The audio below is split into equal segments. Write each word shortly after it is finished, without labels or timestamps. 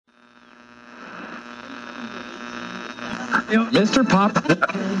Mr. Pop.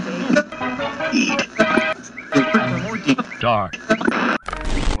 Dark.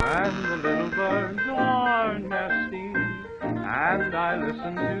 When the little birds are nesting, and I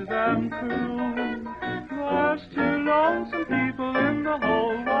listen to them croon, there's two lonesome people in the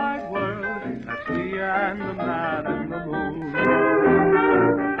whole wide world. That's me and the man in the moon.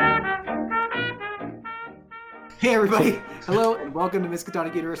 Hey everybody! Hello and welcome to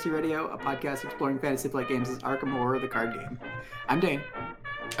Miskatonic University Radio, a podcast exploring fantasy flight games as Arkham Horror, the card game. I'm Dane.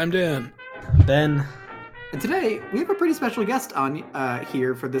 I'm Dan. Ben. And today we have a pretty special guest on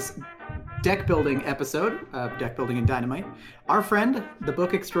here for this deck building episode of Deck Building and Dynamite. Our friend, the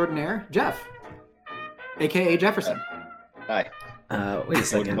book extraordinaire, Jeff, aka Jefferson. Hi. Wait a I wouldn't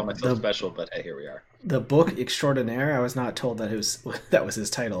second. call myself special, but hey, here we are. The book extraordinaire. I was not told that that was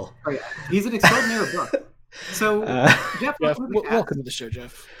his title. Oh yeah, he's an extraordinaire book. So, Jeff, welcome to the show,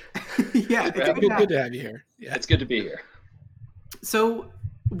 Jeff. Yeah, it's good to have you here. Yeah, it's good to be here. So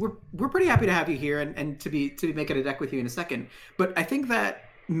we're pretty happy to have you here and to be making a deck with you in a second. But I think that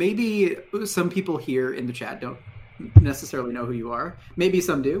maybe some people here in the chat don't necessarily know who you are. Maybe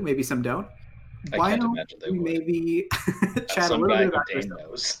some do, maybe some don't. I can't imagine they would. Maybe chat Some a little guy bit who about Dane yourself.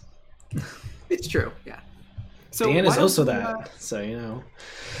 knows. It's true, yeah. So Dan why is don't also we, that, so you know.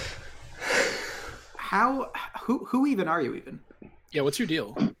 Who even are you even? Yeah, what's your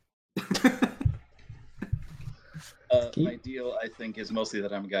deal? My deal, I think, is mostly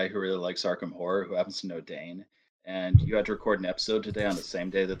that I'm a guy who really likes Arkham Horror, who happens to know Dane. And you had to record an episode today on the same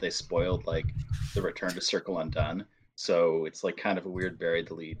day that they spoiled like the Return to Circle Undone. So it's like kind of a weird buried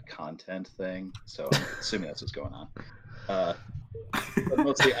the lead content thing. So I'm assuming that's what's going on. But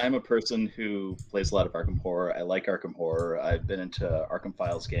mostly, I'm a person who plays a lot of Arkham Horror. I like Arkham Horror. I've been into Arkham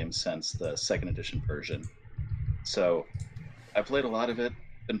Files games since the 2nd edition version. So I've played a lot of it.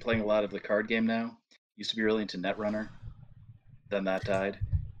 Been playing a lot of the card game now. Used to be really into Netrunner. Then that died.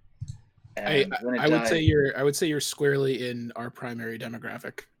 And when it I would died, say you're squarely in our primary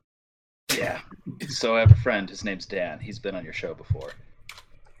demographic. yeah. So I have a friend. His name's Dan. He's been on your show before.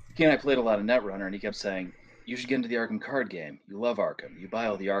 He and I played a lot of Netrunner, and he kept saying, "You should get into the Arkham card game. You love Arkham. You buy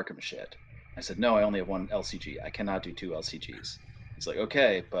all the Arkham shit." I said, "No, I only have one LCG. I cannot do 2 LCGs." He's like,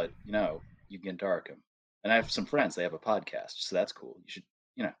 "Okay, but you can get into Arkham." And I have some friends. They have a podcast, so that's cool. You should,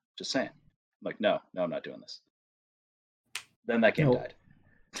 just saying. I'm like, no, I'm not doing this. Then that game died.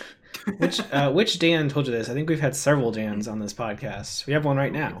 Which Dan told you this? I think we've had several Dans on this podcast. We have one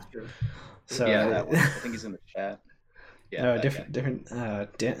right now. So Yeah, that one. I think he's in the chat. Yeah, no, that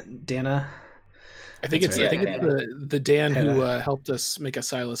different. Dana. I think That's it's right. the Dan who Yeah. helped us make a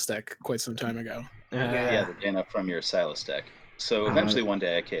Silas deck quite some time ago. Yeah, the Dana from your Silas deck. So eventually one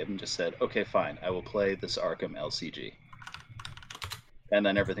day I came and just said, "Okay, fine, I will play this Arkham LCG." And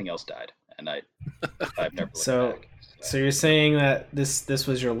then everything else died, and I've never looked back. So you're saying that this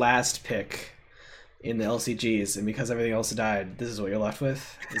was your last pick in the LCGs, and because everything else died, this is what you're left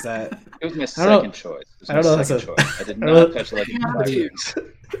with? Is that? It was my I don't second choice. It was I don't my know if second that's choice. I did I don't know- not touch Legend of Dragons.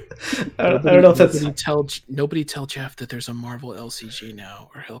 I don't know if that's. Nobody tell Jeff that there's a Marvel LCG now,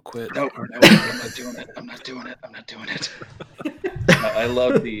 or he'll quit. No, I'm not doing it. I'm not doing it. I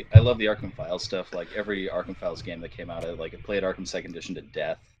love the Arkham Files stuff. Like every Arkham Files game that came out, I played Arkham 2nd Edition to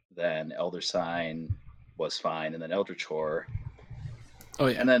death. Then Elder Sign was fine, and then Eldritch Horror. Oh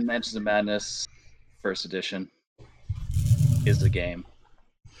yeah. And then Mansions of Madness 1st Edition is the game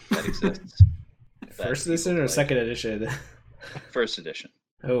that exists. First edition or second edition? 1st Edition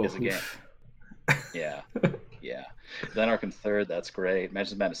Oh, is a game. Yeah. Then Arkham 3rd, that's great.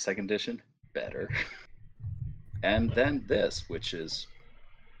 Mansions of Madness 2nd Edition, better. And then this, which is,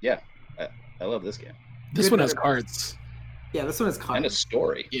 I love this game. This Good one has better. cards. Yeah, this one is And a kind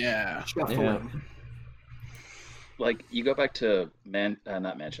story. Yeah. shuffling. Like, you go back to Arkham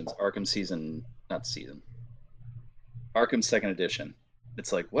Arkham 2nd Edition.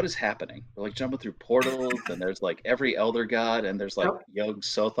 It's like, what is happening? We're like jumping through portals, and there's like every Elder God, and there's like Yog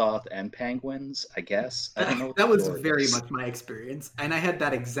Sothoth and penguins, I guess. I don't know. What That the was story very is. much my experience, and I had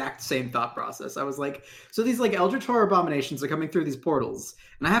that exact same thought process. I was like, so these like Eldritch Horror abominations are coming through these portals,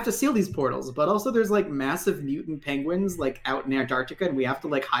 and I have to seal these portals, but also there's like massive mutant penguins like out in Antarctica, and we have to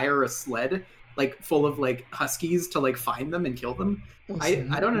like hire a sled like full of like huskies to like find them and kill them. I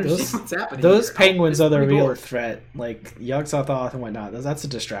don't understand what's happening. Those here. penguins It's are the pretty real cool. threat, like Yog-Sothoth and whatnot. That's a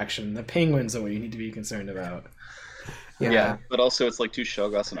distraction. The penguins are what you need to be concerned about. Yeah, but also it's like 2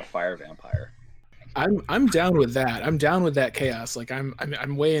 Shoggoths and a fire vampire. I'm down with that. I'm down with that chaos. Like I'm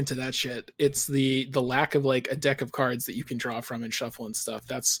way into that shit. It's the lack of like a deck of cards that you can draw from and shuffle and stuff.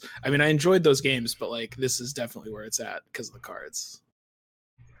 I enjoyed those games, but like this is definitely where it's at because of the cards.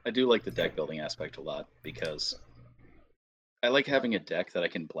 I do like the deck building aspect a lot because I like having a deck that I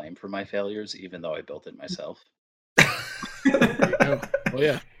can blame for my failures, even though I built it myself. Oh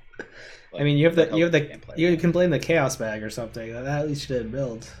yeah. I mean, you gameplay. can blame the chaos bag or something. That at least you didn't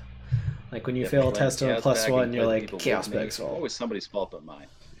build. Like when you fail a test on a +1, you're like, chaos bag's fault. Always somebody's fault but mine.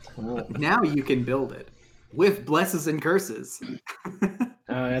 Now you can build it with blesses and curses.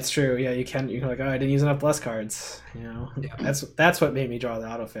 That's true. Yeah, you can. You're like, oh, I didn't use enough bless cards. That's what made me draw the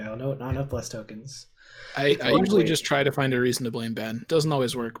auto fail. No, not enough bless tokens. I usually just try to find a reason to blame Ben. Doesn't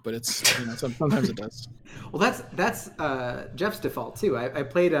always work, but it's sometimes it does. Well, that's Jeff's default too. I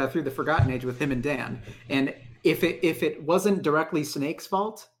played through the Forgotten Age with him and Dan, and if it wasn't directly Snake's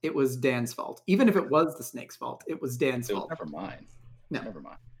fault, it was Dan's fault. Even if it was the Snake's fault, it was Dan's fault. Never mind. No, never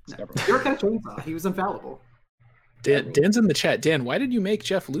mind. You're a chainsaw. He was infallible. Dan's in the chat. Dan, why did you make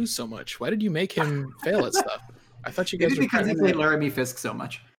Jeff lose so much? Why did you make him fail at stuff? I thought you guys were because he played Laramie Fisk so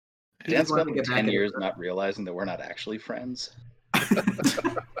much. Dan spent 10 years not realizing that we're not actually friends.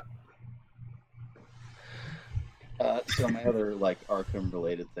 So my other Arkham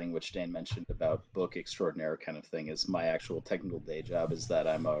related thing, which Dan mentioned about book extraordinaire kind of thing, is my actual technical day job is that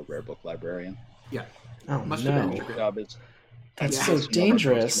I'm a rare book librarian. Yeah. Oh Must no. have been your job is That's so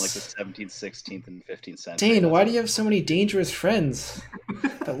dangerous. From the 17th, 16th, and 15th century. Dane, why do you have so many dangerous friends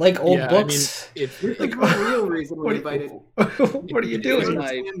that like old books? I mean, it's the real reason we're invited. What are you doing?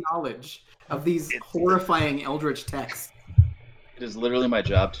 Knowledge of these horrifying eldritch texts. It is literally my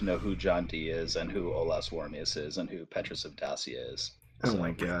job to know who John Dee is and who Olas Wormius is and who Petrus of Dacia is. Oh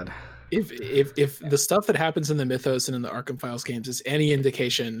my god. If the stuff that happens in the Mythos and in the Arkham Files games is any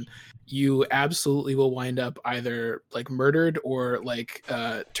indication, you absolutely will wind up either murdered or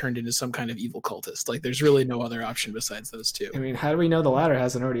turned into some kind of evil cultist. There's really no other option besides those two. I mean, how do we know the latter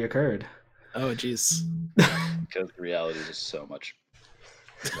hasn't already occurred? Oh jeez. Because the reality is just so much.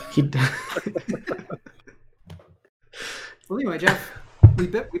 Well, anyway, Jeff, we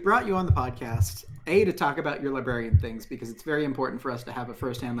brought you on the podcast to talk about your librarian things because it's very important for us to have a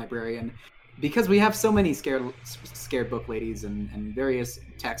first-hand librarian because we have so many scared book ladies and various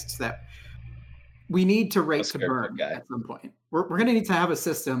texts that we need to rate to burn at some point. We're going to need to have a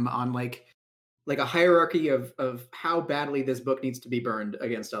system on like a hierarchy of how badly this book needs to be burned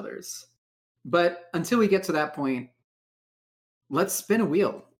against others. But until we get to that point, let's spin a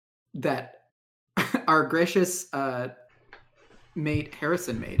wheel that our gracious mate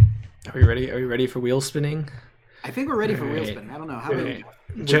Harrison made. Are we ready? Are we ready for wheel spinning? I think we're ready for wheel spinning. I don't know. How about you?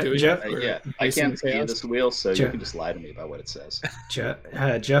 Jeff? I can't see this wheel, so you can just lie to me about what it says.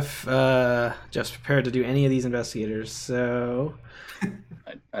 Jeff's prepared to do any of these investigators, so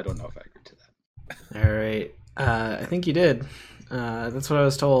I don't know if I agree to that. All right. I think you did. That's what I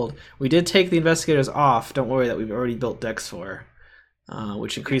was told. We did take the investigators off. Don't worry, that we've already built decks for,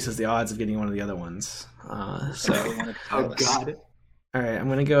 which increases the odds of getting one of the other ones. Oh God. All right, I'm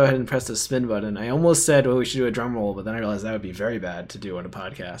going to go ahead and press the spin button. I almost said, we should do a drum roll, but then I realized that would be very bad to do on a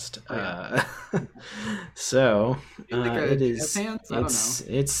podcast. So it is.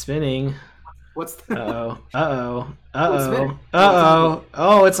 It's spinning. What's the? Oh,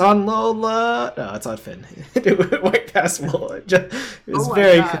 it's on Lola. No, it's on Finn. It went past Lola.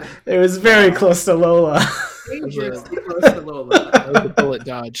 It was very close to Lola. Dangerously close to Lola. That was a bullet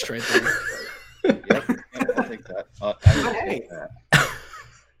dodged right there. Yep, I'll take that. Hey.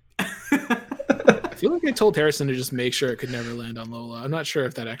 I feel like I told Harrison to just make sure it could never land on Lola. I'm not sure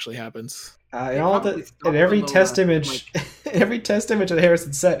if that actually happens. In every test image that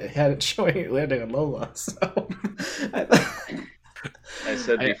Harrison sent, it had it showing it landing on Lola. So I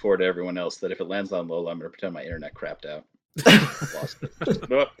said before to everyone else that if it lands on Lola, I'm going to pretend my internet crapped out. Lost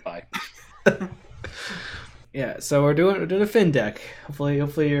it. Bye. Yeah, so we're doing a Finn deck.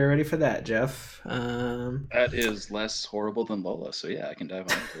 Hopefully you're ready for that, Jeff. That is less horrible than Lola, so yeah, I can dive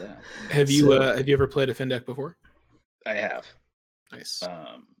on into that. Have you ever played a Finn deck before? I have. Nice.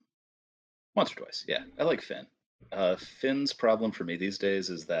 Once or twice, yeah. I like Finn. Finn's problem for me these days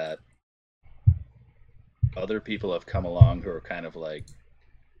is that other people have come along who are kind of like,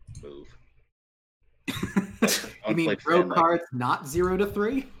 move. You mean throw cards not 0 to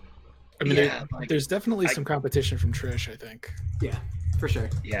 3? I mean, there's definitely some competition from Trish, I think. Yeah, for sure.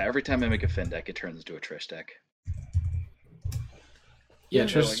 Yeah, every time I make a Finn deck, it turns into a Trish deck. Yeah,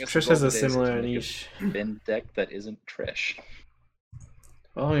 Trish has a similar niche. Finn deck that isn't Trish.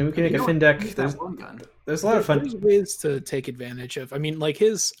 Well, I mean, we can make a Finn deck. There's a lot of fun. There's ways to take advantage of. I mean, I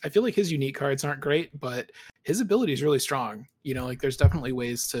feel like his unique cards aren't great, but his ability is really strong. There's definitely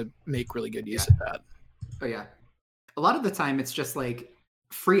ways to make really good use of that. Oh yeah. A lot of the time, it's just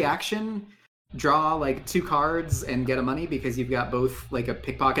free action, draw 2 cards and get a money because you've got both a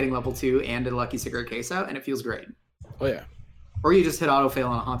pickpocketing level 2 and a lucky cigarette case out, and it feels great. Oh yeah. Or you just hit autofail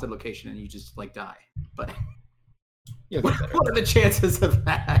on a haunted location and you just like die. But Yeah, what are the chances of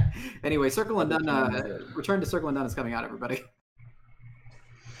that? Anyway, Circle Undone, Return to Circle Undone is coming out, everybody.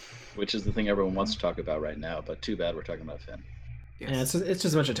 Which is the thing everyone wants to talk about right now, but too bad we're talking about Finn. Yes. Yeah, it's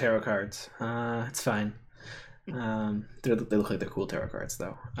just a bunch of tarot cards. It's fine. They look like they're cool tarot cards,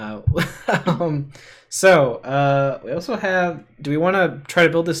 though. So we also have. Do we want to try to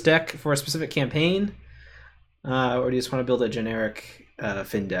build this deck for a specific campaign, or do you just want to build a generic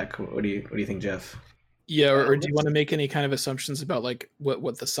Finn deck? What do you think, Jeff? Yeah, or do you want to make any kind of assumptions about like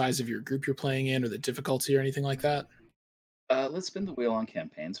what the size of your group you're playing in, or the difficulty, or anything like that? Let's spin the wheel on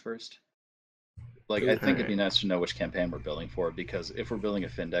campaigns first. Like, I think it'd be nice to know which campaign we're building for, because if we're building a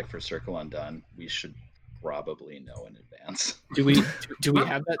Finn deck for Circle Undone, we should probably know in advance. Do we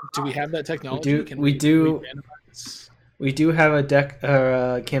have that? Do we have that technology? We do have a deck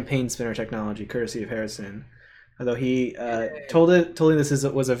campaign spinner technology, courtesy of Harrison. Although he told me this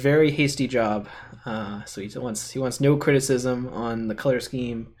was a very hasty job, so he wants no criticism on the color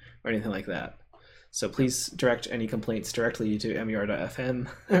scheme or anything like that. So please direct any complaints directly to mur.fm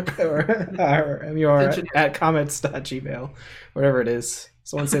or mur@comments.gmail, whatever it is.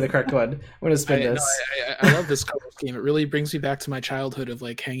 Someone say the correct one. I'm going to spin this. I love this color scheme. It really brings me back to my childhood of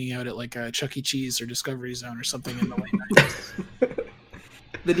like hanging out at like Chuck E. Cheese or Discovery Zone or something in the late 90s.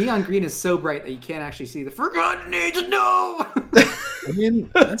 The neon green is so bright that you can't actually see the Forgotten Age. No! I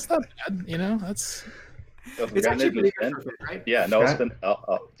mean, that's not bad. That's... It's actually pretty good for Finn, right? Yeah, no,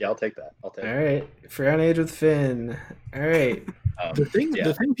 I'll take that. All right, Forgotten Age with Finn. All right. The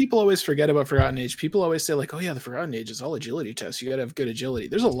thing people always forget about Forgotten Age, people always say like, oh yeah, the Forgotten Age is all agility tests. You got to have good agility.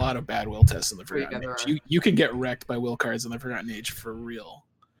 There's a lot of bad will tests in the Forgotten Age. You can get wrecked by will cards in the Forgotten Age for real.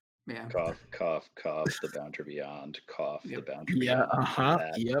 Yeah. Cough, the Boundary Beyond. Cough, the Boundary Beyond.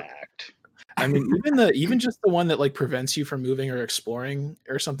 Yep. Act. I mean, even just the one that like prevents you from moving or exploring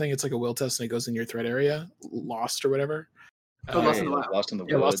or something. It's like a will test and it goes in your threat area, lost or whatever. Lost in the Wild. Lost in the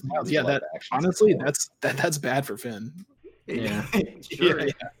Wild. Yeah, that honestly, that's bad for Finn. Yeah. Sure.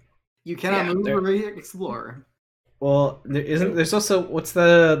 Yeah. You cannot move or explore. Well, there's also what's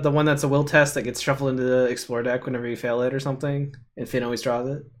the one that's a will test that gets shuffled into the explore deck whenever you fail it or something, and Finn always draws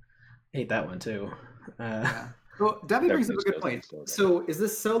it. I hate that one too. Yeah. Well, Debbie brings up a good point. So, is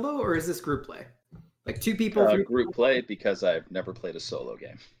this solo or is this group play? Like 2 people? Group play, because I've never played a solo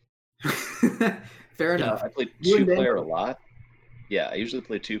game. Fair enough. I play 2-player a lot. Yeah, I usually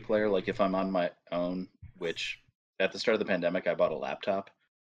play 2-player. Like if I'm on my own, which at the start of the pandemic, I bought a laptop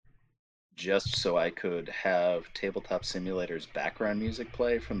just so I could have Tabletop Simulator's background music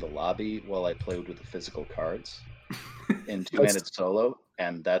play from the lobby while I played with the physical cards in 2-handed solo,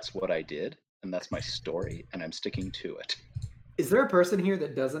 and that's what I did. And that's my story, and I'm sticking to it. Is there a person here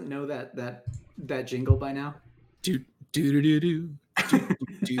that doesn't know that jingle by now? Do.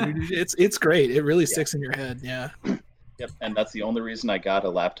 It's great. It really sticks in your head. Yeah. Yep. And that's the only reason I got a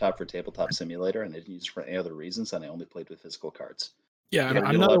laptop for Tabletop Simulator, and I didn't use it for any other reasons. And I only played with physical cards. Yeah,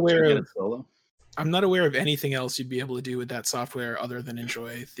 I'm not aware of solo. I'm not aware of anything else you'd be able to do with that software other than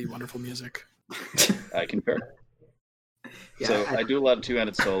enjoy the wonderful music. I concur. Yeah, so I do a lot of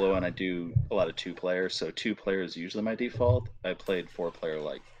 2-handed solo, and I do a lot of 2-player. So 2-player is usually my default. I played 4-player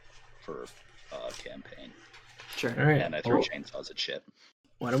like for campaign. Sure. All right. And I throw chainsaws at shit.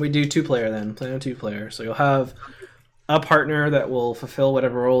 Why don't we do 2-player then? Play on 2-player. So you'll have a partner that will fulfill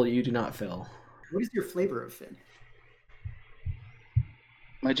whatever role you do not fill. What is your flavor of Finn?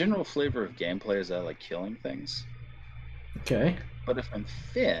 My general flavor of gameplay is I like killing things. Okay. But if I'm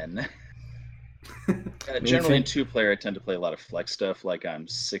Finn... generally in 2-player I tend to play a lot of flex stuff, like I'm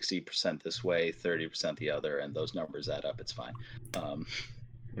 60% this way, 30% the other, and those numbers add up. It's fine.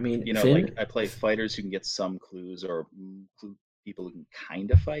 Finn? Like I play fighters who can get some clues, or people who can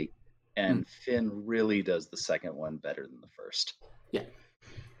kind of fight, and Finn really does the second one better than the first. Yeah.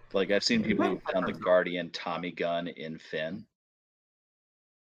 Like I've seen people who've done the Guardian Tommy gun in Finn,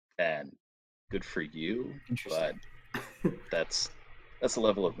 and good for you, but that's a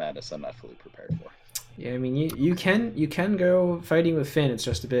level of madness I'm not fully prepared for. Yeah, I mean, you can go fighting with Finn. It's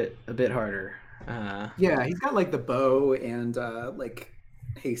just a bit harder. Yeah, he's got like the bow and like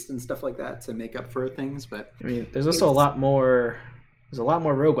haste and stuff like that to make up for things. But I mean, there's also a lot more. There's a lot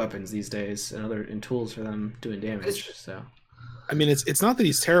more rogue weapons these days and tools for them doing damage. So, I mean, it's not that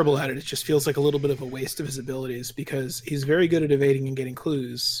he's terrible at it. It just feels like a little bit of a waste of his abilities, because he's very good at evading and getting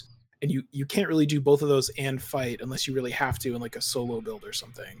clues. And you can't really do both of those and fight unless you really have to in like a solo build or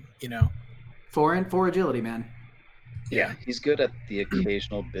something, 4 agility, man. Yeah, he's good at the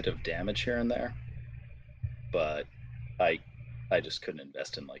occasional bit of damage here and there, but I just couldn't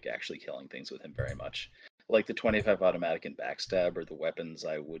invest in like actually killing things with him very much. Like the 25 automatic and backstab are the weapons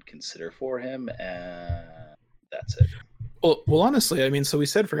I would consider for him, and that's it. Well, honestly, I mean, so we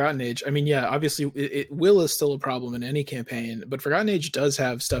said Forgotten Age. I mean, yeah, obviously, will is still a problem in any campaign, but Forgotten Age does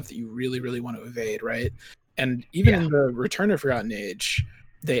have stuff that you really, really want to evade, right? And even in the Return of Forgotten Age,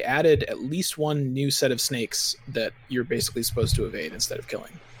 they added at least one new set of snakes that you're basically supposed to evade instead of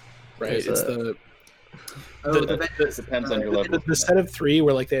killing, right? It's it depends on your level. The set of 3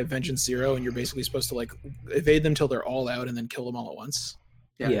 where like they have Vengeance 0, and you're basically supposed to like evade them till they're all out and then kill them all at once.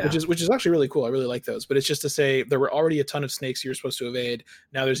 Yeah. Which is actually really cool. I really like those. But it's just to say there were already a ton of snakes you're supposed to evade.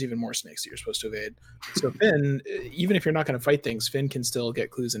 Now there's even more snakes that you're supposed to evade. So Finn, even if you're not going to fight things, Finn can still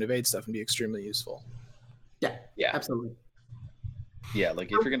get clues and evade stuff and be extremely useful. Yeah, absolutely. Yeah, like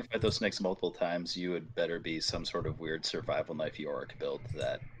if you're going to fight those snakes multiple times, you would better be some sort of weird survival knife Yorick build.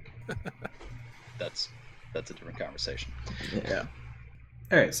 That's a different conversation. Yeah.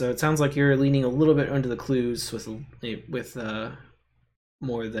 All right, so it sounds like you're leaning a little bit onto the clues with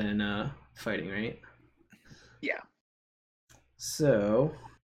more than fighting, right? Yeah. So,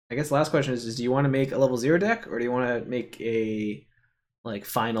 I guess the last question is do you want to make a level 0 deck, or do you want to make a like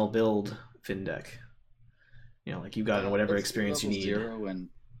final build Finn deck? You know, like you've got whatever experience you need. 0 and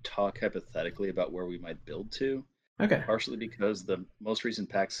talk hypothetically about where we might build to. Okay. Partially because the most recent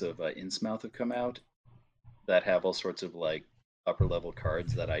packs of Innsmouth have come out that have all sorts of like upper level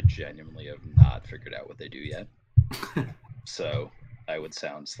cards that I genuinely have not figured out what they do yet. So I would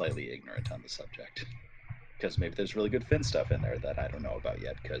sound slightly ignorant on the subject. Because maybe there's really good Finn stuff in there that I don't know about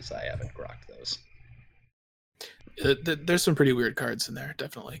yet because I haven't grokked those. There's some pretty weird cards in there,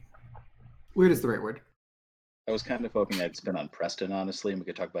 definitely. Weird is the right word. I was kind of hoping I'd spin on Preston, honestly, and we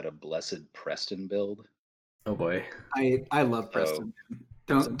could talk about a blessed Preston build. Oh boy. I love Preston.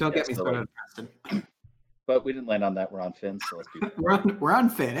 Don't get me started on Preston. But we didn't land on that. We're on Finn, so let's be we're on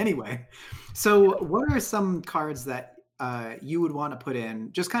Finn anyway. So what are some cards that you would want to put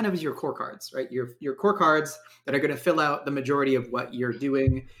in just kind of as your core cards, right? Your core cards that are going to fill out the majority of what you're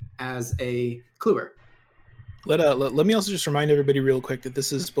doing as a cluer. Let me also just remind everybody real quick that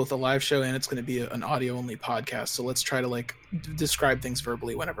this is both a live show and it's going to be an audio only podcast. So let's try to like describe things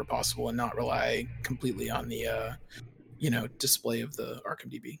verbally whenever possible and not rely completely on the display of the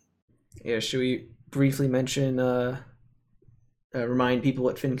Arkham DB. Yeah, should we briefly mention remind people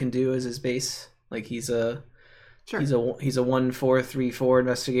what Finn can do as his base? Like he's a 1-4-3-4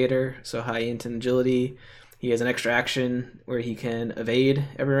 investigator, so high int and agility. He has an extra action where he can evade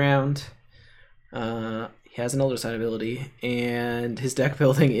every round. He has an Elder Sign ability, and his deck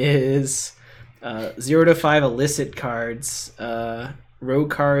building is 0 to 5 illicit cards,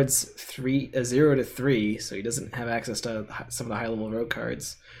 rogue cards 0 to 3, so he doesn't have access to some of the high level rogue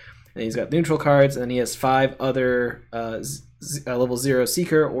cards. And he's got neutral cards, and then he has 5 other level 0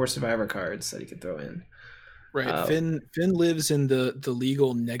 Seeker or Survivor cards that he can throw in. Right. Finn lives in the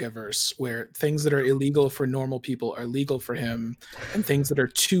legal negaverse where things that are illegal for normal people are legal for him, and things that are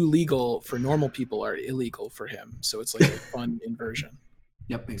too legal for normal people are illegal for him. So it's like a fun inversion.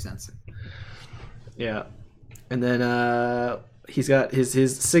 Yep, makes sense. Yeah. And then he's got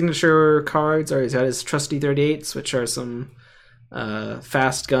his signature cards, or he's got his trusty 38s, which are some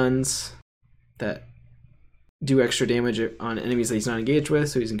fast guns that do extra damage on enemies that he's not engaged with,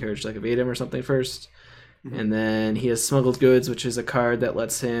 so he's encouraged to like evade him or something first. Mm-hmm. And then he has Smuggled Goods, which is a card that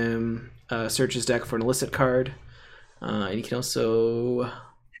lets him search his deck for an illicit card. And he can also...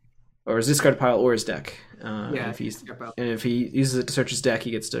 Or his discard pile or his deck. And if he uses it to search his deck,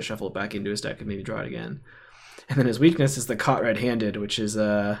 he gets to shuffle it back into his deck and maybe draw it again. And then his weakness is the Caught Red-Handed, which is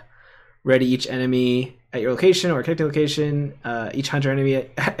ready each enemy at your location or connecting location. Each hunter enemy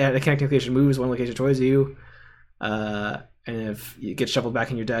at a connecting location moves one location towards you. And if you get shuffled back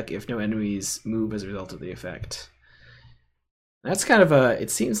in your deck, if no enemies move as a result of the effect. That's kind of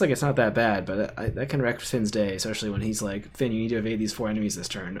it seems like it's not that bad, but that can wreck Finn's day, especially when he's like, Finn, you need to evade these 4 enemies this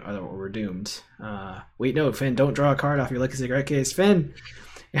turn, or we're doomed. Wait, no, Finn, don't draw a card off your Lucky Cigarette case, Finn!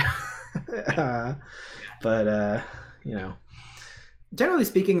 But, generally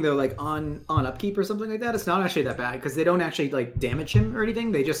speaking, though, like on upkeep or something like that, it's not actually that bad, because they don't actually like damage him or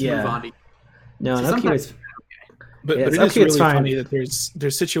anything, they just move on to you. No, so upkeep is... But it is really funny that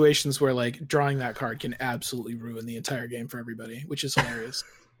there's situations where like drawing that card can absolutely ruin the entire game for everybody, which is hilarious.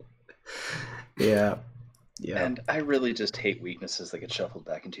 Yeah. And I really just hate weaknesses that get shuffled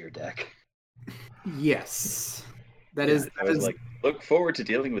back into your deck. Yes. That I was like, look forward to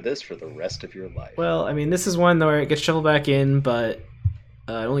dealing with this for the rest of your life. Well, I mean, this is one where it gets shuffled back in, but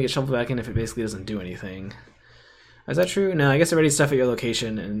it only gets shuffled back in if it basically doesn't do anything. Is that true? No, I guess it ready stuff at your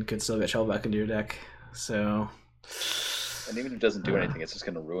location and could still get shuffled back into your deck. So... And even if it doesn't do anything, it's just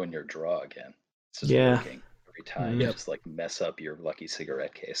going to ruin your draw again. It's just Yeah. working every time. Yep. Just like mess up your lucky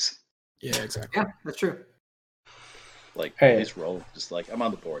cigarette case. Yeah, exactly. Yeah, that's true. Like Hey. at least roll. Just like I'm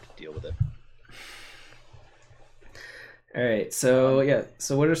on the board. Deal with it. All right, so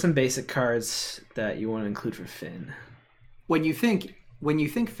so what are some basic cards that you want to include for Finn? When you think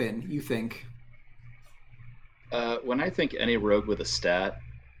Finn, you think When I think any rogue with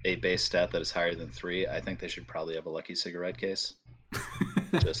a base stat that is higher than 3, I think they should probably have a lucky cigarette case.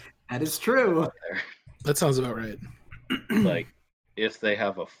 Just that is true. there. That sounds about right. Like, if they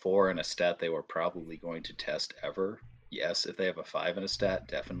have a 4 in a stat they were probably going to test ever, yes. If they have a 5 in a stat,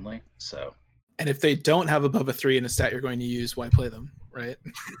 definitely. So, And if they don't have above a 3 in a stat you're going to use, why play them, right?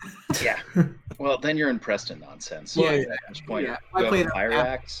 yeah. Well, then you're in Preston nonsense. Yeah, At which point, yeah. you I play have them Fire after-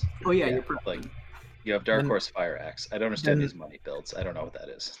 Axe. Oh yeah, Yeah, you're probably like, you have Dark Then- Horse Fire Axe. I don't understand then- these money builds. I don't know what that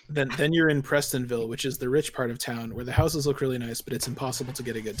is. Then you're in Prestonville, which is the rich part of town where the houses look really nice, but it's impossible to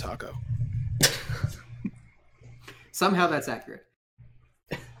get a good taco. somehow that's accurate.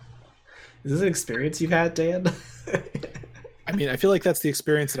 Is this an experience you've had, Dan? I mean, I feel like that's the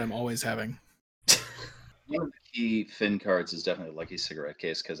experience that I'm always having. One of the key Finn cards is definitely Lucky Cigarette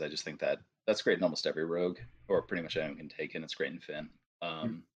Case because I just think that's great in almost every rogue, or pretty much anyone can take it. It's great in Finn.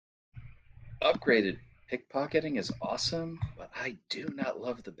 Upgraded pickpocketing is awesome, but I do not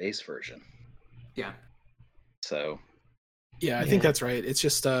love the base version. Yeah. So Yeah, I Yeah. think that's right. It's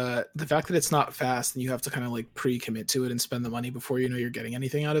just the fact that it's not fast and you have to kind of like pre-commit to it and spend the money before you know you're getting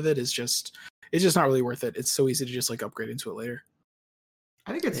anything out of it is just not really worth it. It's so easy to just like upgrade into it later.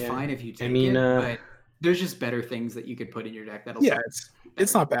 I think it's Yeah. fine if you take mean, it, but there's just better things that you could put in your deck that'll Yeah, solve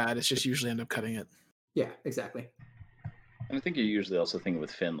it's not bad. It's just usually end up cutting it. Yeah, exactly. and I think you're usually also thinking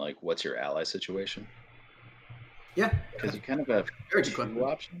with Finn, like, what's your ally situation? Yeah. Because you kind of have Very good two question.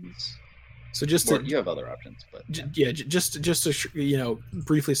 options. So just Or to you have other options, but just to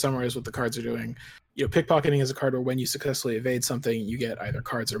briefly summarize what the cards are doing. Pickpocketing is a card where when you successfully evade something, you get either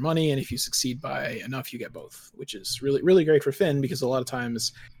cards or money, and if you succeed by enough, you get both, which is really really great for Finn because a lot of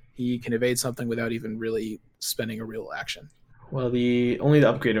times he can evade something without even really spending a real action. Well, only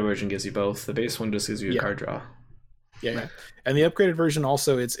the upgraded version gives you both. The base one just gives you a Yeah. card draw. Yeah, Right. and the upgraded version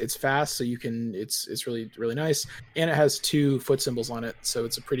also it's fast, so you can it's really really nice, and it has 2 foot symbols on it, so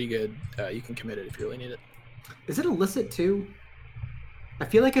it's a pretty good. You can commit it if you really need it. Is it illicit too? I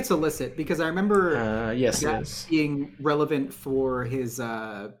feel like it's illicit because I remember Yes, it that is. being relevant for his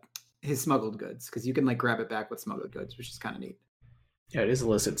smuggled goods because you can like grab it back with smuggled goods, which is kind of neat. Yeah, it is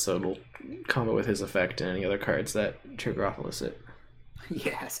illicit, so it'll combo with his effect and any other cards that trigger off illicit.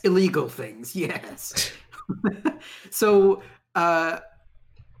 Yes, illegal things. Yes. So,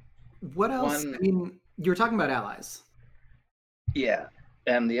 what else? One- I mean, you were talking about allies. yeah.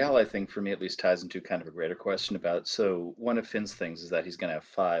 And the ally thing for me at least ties into kind of a greater question about, so one of Finn's things is that he's going to have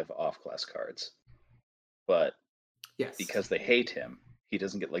 5 off-class cards. But Yes. because they hate him, he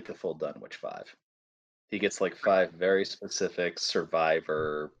doesn't get like the full Dunwich 5. He gets like 5 very specific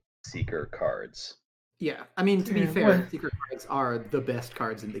survivor seeker cards. Yeah, I mean, to be Yeah, fair, well- secret cards are the best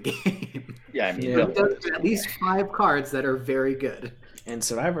cards in the game. Yeah, I mean, Yeah. really, There's at least 5 cards that are very good. And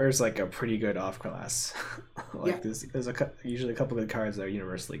Survivor is like a pretty good off class. Yeah. There's usually a couple good cards that are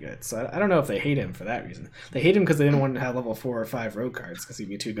universally good. So I don't know if they hate him for that reason. They hate him because they didn't want to have level 4 or 5 rogue cards because he'd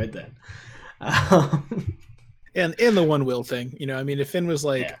be too good then. And the one will thing, I mean, if Finn was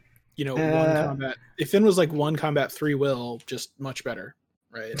like, Yeah. one combat, if Finn was like 1 combat 3 will, just much better,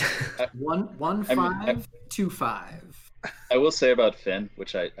 right? 1 I 5 mean, 2 5. I will say about Finn,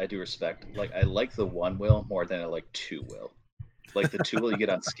 which I do respect, like I like the 1 will more than I like 2 will. Like the 2 will you get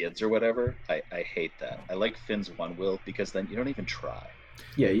on skids or whatever, I hate that. I like Finn's 1 will because then you don't even try.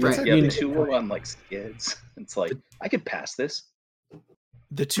 Yeah, Right. I You mean, have 2 will on like skids. It's like, I could pass this.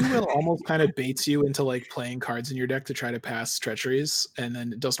 The 2 will almost kind of baits you into like playing cards in your deck to try to pass treacheries, and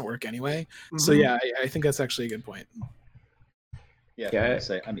then it doesn't work anyway. So Mhm. yeah, I think that's actually a good point. Yeah, Yeah. I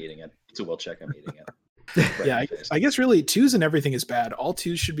say I'm eating it. It's a will check. I'm eating it. Right Yeah, in the face. I guess really 2s and everything is bad. All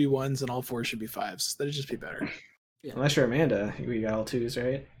 2s should be 1s and all 4s should be 5s. That'd just be better. unless you're Amanda, we got all 2s,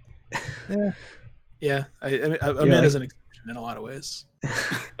 right? Yeah, I mean, Amanda's an exception in a lot of ways.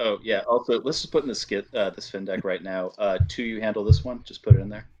 Oh yeah. Also, let's just put in the this Finn deck right now. 2, you handle this one. Just put it in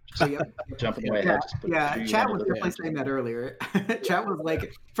there. So, yeah, Jumping way ahead. Just put yeah, 2, you chat handle was this definitely one. saying that earlier. Chat was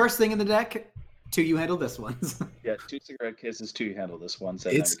like, first thing in the deck, 2 you handle this ones. Yeah, 2 cigarette cases. 2, you handle this one. So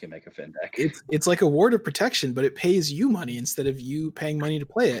then It's- we can make a Finn deck. It's like a ward of protection, but it pays you money instead of you paying money to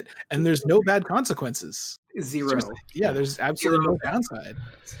play it, and there's no bad consequences. 0. Yeah, there's absolutely no downside.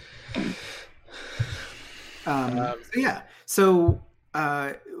 So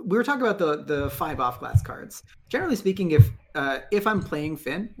we were talking about the 5 off class cards. Generally speaking, if if I'm playing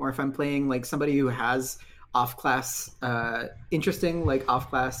Finn, or if I'm playing like somebody who has off-class, interesting, like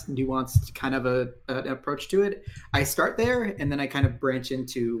off-class, nuanced kind of an approach to it, I start there, and then I kind of branch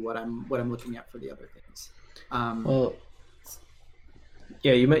into what I'm looking at for the other things. Well,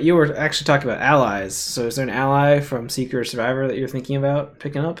 yeah, you were actually talking about allies. So is there an ally from Seeker or Survivor that you're thinking about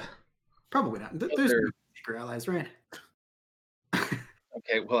picking up? Probably not. There's no Seeker allies, right?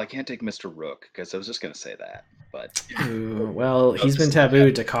 Okay, well, I can't take Mr. Rook because I was just going to say that, but Ooh, well, he's been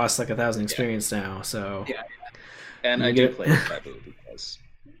tabooed to cost like 1,000 experience now. So Yeah. and You I do get- play with Taboo because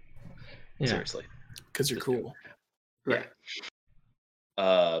yeah. seriously, Because you're cool. Right.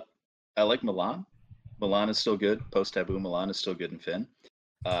 I like Milan. Milan is still good. Post Taboo, Milan is still good in Finn.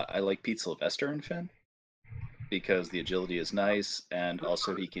 I like Pete Sylvester in Finn because the agility is nice, and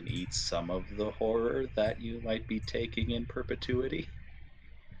also he can eat some of the horror that you might be taking in perpetuity.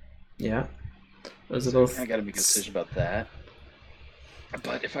 Yeah. Those are So both. I got to make a decision about that.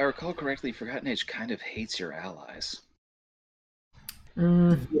 But if I recall correctly, Forgotten Age kind of hates your allies.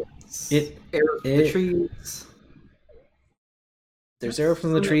 Mm, It- Arrow from it- the trees. there's arrow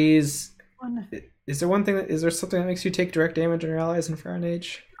from the trees. Is there one thing that is there something that makes you take direct damage on your allies in Forgotten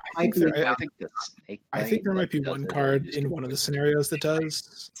Age? I think there, I think the snake I think there bite, might be like, one does it. card in one of the scenarios that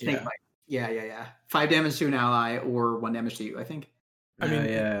does. Snake Yeah. bite. Yeah. 5 damage to an ally or 1 damage to you, I think. I mean,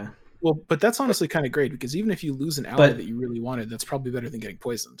 yeah. Well, but that's honestly kind of great because even if you lose an ally But- that you really wanted, that's probably better than getting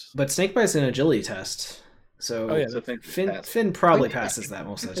poisoned. But Snakebite's an agility test. So Oh, yeah. So think Finn, pass. Finn probably Okay. passes that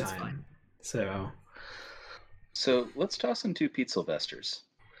most of the That's time. fine. So, So let's toss in 2 Pete Sylvesters.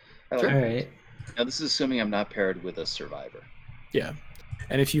 I Sure. like all those. right. Now this is assuming I'm not paired with a survivor. Yeah.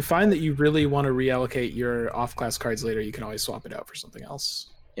 And if you find that you really want to reallocate your off-class cards later, you can always swap it out for something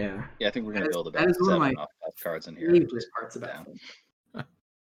else. Yeah. Yeah, I think we're going That to is- build that about is one of 7 my off cards in here. Favorite parts about down. them.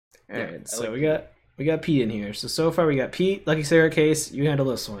 All Yeah, right. I So like we got Pete in here. So far we got Pete, Lucky Sarah case. You handle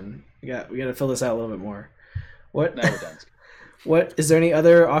this one. We got to fill this out a little bit more. What? Now we're done. What is there any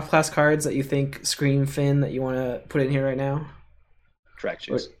other off-class cards that you think scream Finn that you want to put in here right now? Track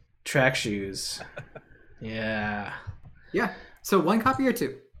shoes. Track shoes. Yeah. Yeah. So 1 copy or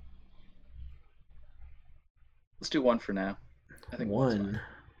 2? Let's do 1 for now. I think one's fine.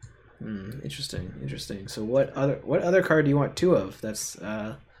 One. Interesting. So what other card do you want 2 of? That's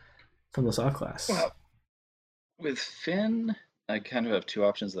from this off class. Well, with Finn, I kind of have 2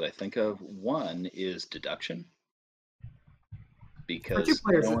 options that I think of. One is deduction. Because 2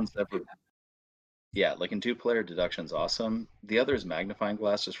 players, no one's ever. Yeah, like in 2-player, deduction's awesome. The other is magnifying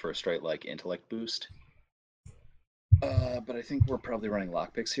glass just for a straight like intellect boost. But I think we're probably running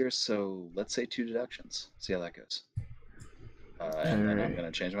lockpicks here, so let's say 2 deductions. See how that goes. And then I'm Alright.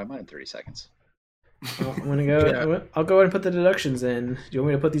 going to change my mind in 30 seconds. Well, I'm gonna go. Yeah. I'll go ahead and put the deductions in. Do you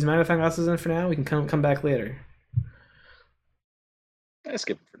want me to put these magnifying glasses in for now? We can come back later. I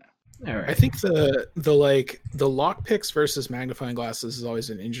skip it for now. All right. I think the lock picks versus magnifying glasses is always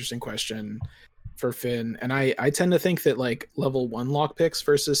an interesting question for Finn, and I tend to think that like level 1 lock picks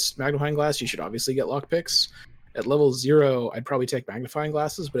versus magnifying glass, you should obviously get lock picks. At level 0, I'd probably take magnifying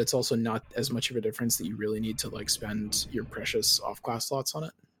glasses, but it's also not as much of a difference that you really need to like spend your precious off class slots on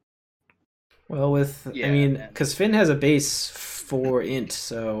it. Well, Yeah, because Finn has a base for int,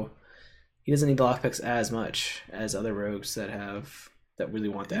 so he doesn't need the lockpicks as much as other rogues that really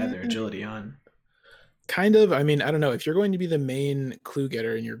want to add their agility on. Kind of. I mean, I don't know. If you're going to be the main clue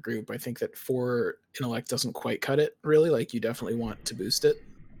getter in your group, I think that 4 intellect doesn't quite cut it. Really, like you definitely want to boost it.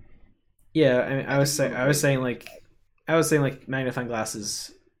 Yeah, I mean, I was saying like magnifying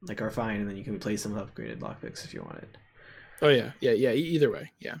glasses like are fine, and then you can replace them with upgraded lockpicks if you wanted. Oh yeah. Either way,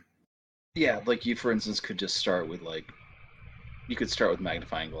 yeah. Yeah, like you, for instance, could just start with you could start with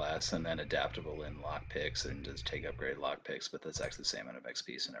magnifying glass and then adaptable in lockpicks and just take upgraded lockpicks, but that's actually the same amount of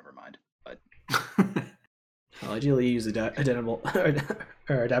XP, so never mind. But Well, ideally, you use adaptable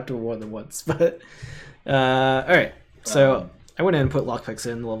or adaptable more than once, but all right. So I went ahead and put lockpicks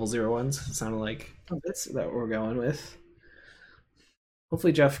in the level 0 ones. It sounded like that's what we're going with.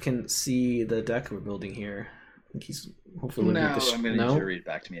 Hopefully, Jeff can see the deck we're building here. I think he's hopefully looking at the I'm going to need you to read it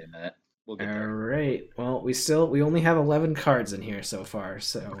back to me in a minute. We'll get All there. right. Well, we only have 11 cards in here so far,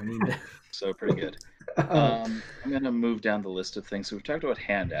 so we need to. So pretty good. I'm going to move down the list of things. So we've talked about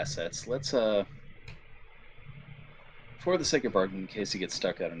hand assets. Let's, for the sake of argument, in case he gets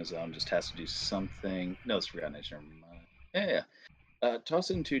stuck out on his own, just has to do something. No, it's Forgotten Age. Never mind. Yeah.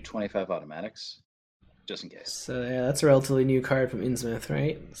 Toss in 25 automatics, just in case. So yeah, that's a relatively new card from Innsmouth,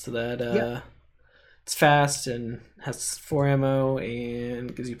 right? So that it's fast and has 4 ammo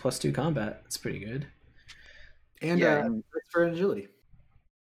and gives you +2 combat. It's pretty good. And Yeah. it's for agility.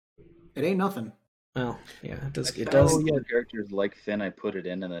 It ain't nothing. Well, yeah, it does. It I does. found some characters like Finn, I put it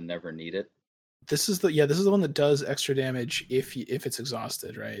in and then never need it. This is the one that does extra damage if it's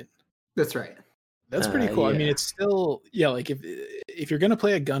exhausted, right? That's right. That's pretty cool. I mean, Yeah. it's still like if you're gonna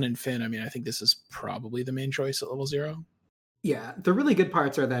play a gun and Finn, I mean, I think this is probably the main choice at level 0. Yeah, the really good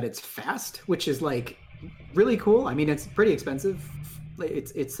parts are that it's fast, which is like really cool. I mean, it's pretty expensive.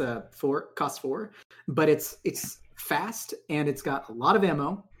 It's costs 4, but it's fast and it's got a lot of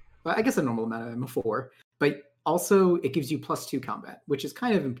ammo. Well, I guess a normal amount of ammo 4, but also it gives you +2 combat, which is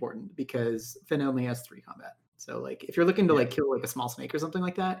kind of important because Finn only has 3 combat. So like if you're looking to like kill like a small snake or something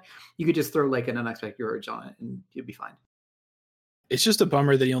like that, you could just throw like an unexpected urge on it and you'd be fine. It's just a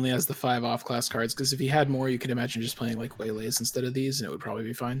bummer that he only has the 5 off-class cards, because if he had more, you could imagine just playing like waylays instead of these, and it would probably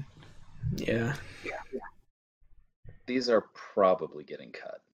be fine. Yeah. These are probably getting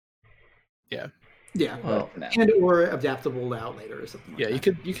cut. Yeah, Well, For now. and or adaptable out later or something. Yeah, like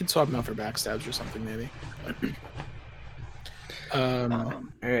you could swap them out for backstabs or something maybe. all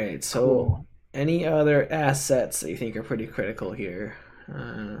right. So, any other assets that you think are pretty critical here?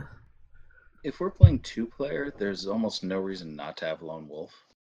 If we're playing 2-player, there's almost no reason not to have Lone Wolf.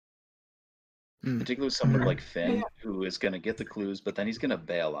 Particularly someone like Finn, who is going to get the clues, but then he's going to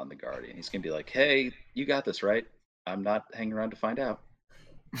bail on the Guardian. He's going to be like, hey, you got this, right? I'm not hanging around to find out.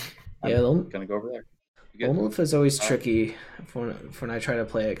 I'm going to go over there. Lone Wolf is always tricky when I try to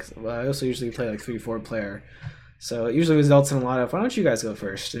play it. Well, I also usually play like 3-4 player. So it usually results in a lot of, why don't you guys go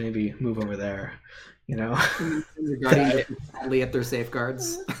first and maybe move over there? You know? The Guardians are only at their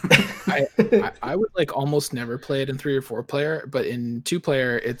safeguards. I would like almost never play it in 3 or 4 player, but in 2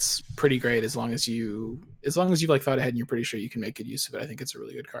 player it's pretty great as long as you've like thought ahead and you're pretty sure you can make good use of it. I think it's a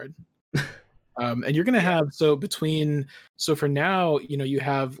really good card. And you're gonna have so for now, you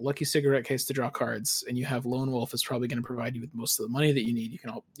have Lucky Cigarette Case to draw cards, and you have Lone Wolf is probably going to provide you with most of the money that you need.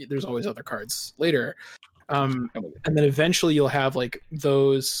 There's always other cards later, and then eventually you'll have like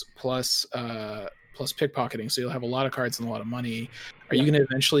those plus pickpocketing, so you'll have a lot of cards and a lot of money. Are you going to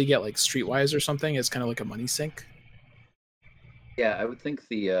eventually get like Streetwise or something as kind of like a money sink? Yeah, I would think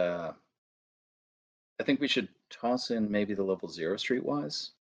I think we should toss in maybe the level 0 Streetwise.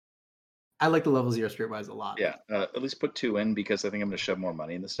 I like the level 0 Streetwise a lot. Yeah, at least put 2 in because I think I'm going to shove more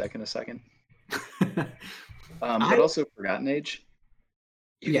money in this deck in a second. But also Forgotten Age.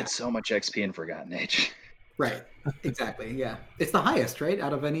 You get so much XP in Forgotten Age. Right, exactly. Yeah, it's the highest, right,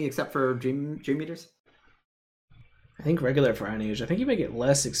 out of any except for Dream Eaters. I think regular Forgotten Age. I think you may get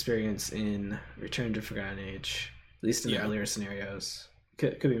less experience in Return to Forgotten Age, at least in the earlier scenarios.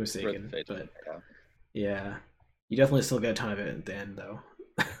 Could be mistaken, but yeah, you definitely still get a ton of it at the end, though.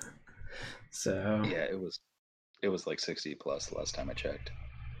 So yeah, it was like 60 plus the last time I checked.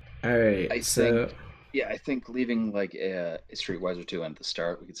 All right, I think leaving like a Streetwise or 2 in at the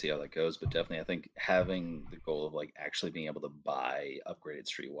start, we can see how that goes. But definitely, I think having the goal of like actually being able to buy upgraded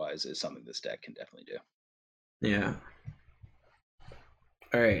Streetwise is something this deck can definitely do. Yeah.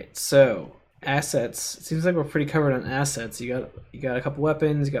 All right, so assets. It seems like we're pretty covered on assets. You got a couple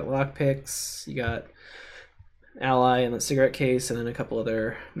weapons. You got lockpicks. You got Ally and the Cigarette Case, and then a couple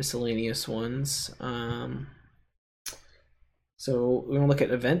other miscellaneous ones. So we want to look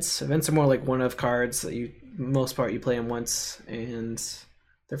at events. Events are more like one-of cards that most part you play them once, and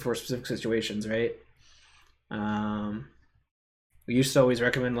they're for specific situations, right? We used to always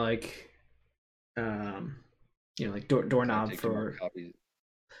recommend like, like doorknob for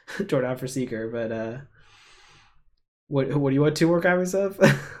doorknob for Seeker, but what do you want 2 more copies of?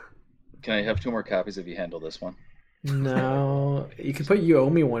 Can I have 2 more copies if you handle this one? No, you can put You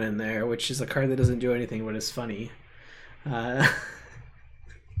Owe Me One in there, which is a card that doesn't do anything but is funny. Because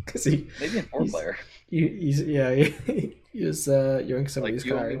maybe in 4-player. He's yoink somebody's like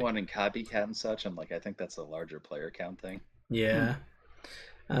You Owe Me card. One and Copycat and such. I'm like, I think that's a larger player count thing. Yeah.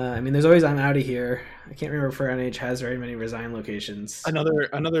 I mean, there's always I'm Out of Here. I can't remember if Forgotten Age has very many Resign locations.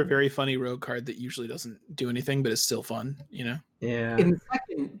 Another very funny rogue card that usually doesn't do anything, but is still fun. Yeah. In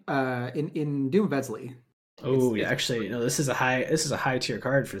second, in Doom of Edsley. Oh, yeah. Actually, no. This is a high tier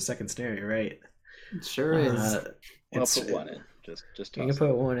card for the second scenario, right? It sure is. I'll put 1 in. Just you can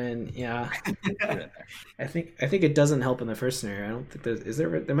put 1 in. Yeah. I think it doesn't help in the first scenario. I don't think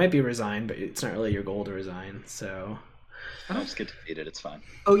there might be Resign, but it's not really your goal to resign. So I don't just get defeated. It's fine.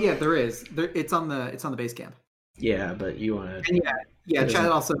 Oh yeah, there is. It's on the base camp. Yeah, but you want to. Yeah. Chad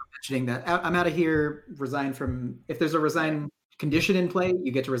also mentioning that I'm Out of Here. Resign from if there's a resign condition in play,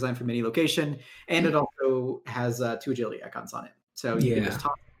 you get to resign from any location, and it also has 2 agility icons on it. So you can just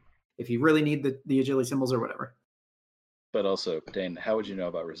talk if you really need the agility symbols or whatever. But also, Dane, how would you know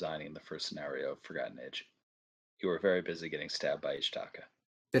about resigning in the first scenario of Forgotten Age? You were very busy getting stabbed by Ishtaka.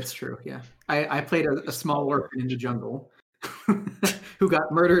 That's true. Yeah, I played a small orphan in the jungle who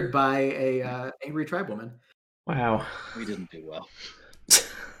got murdered by a angry tribewoman. Wow. We didn't do well.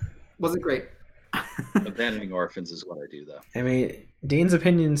 Wasn't great. Abandoning orphans is what I do, though. I mean, Dean's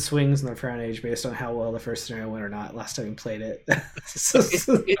opinion swings in the Frown Age based on how well the first scenario went or not last time he played it. It's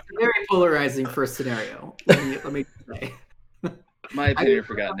a very polarizing first scenario. Let me say. My opinion of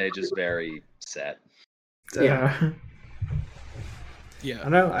Forgotten Age is very set. Yeah. Yeah, I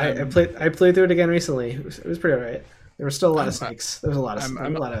don't know. I played through it again recently. It was pretty alright. There were still a lot of snakes. There was a lot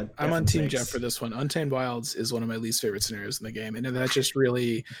of. I'm on Team Jeff for this one. Untamed Wilds is one of my least favorite scenarios in the game, and that just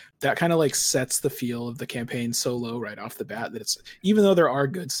really that kind of like sets the feel of the campaign so low right off the bat that it's even though there are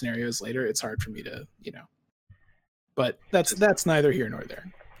good scenarios later, it's hard for me to But that's neither here nor there.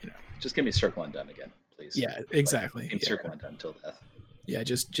 Just give me Circle Undone again, please. Yeah, exactly. Like, Circle Undone till death. Yeah,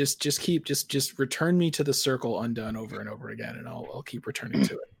 just return me to the Circle Undone over and over again, and I'll keep returning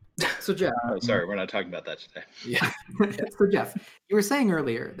to it. So Jeff, Oh, sorry, we're not talking about that today. Yeah. So Jeff, you were saying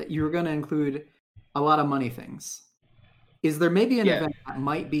earlier that you were going to include a lot of money things. Is there maybe an event that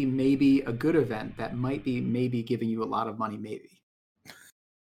might be maybe a good event that might be maybe giving you a lot of money?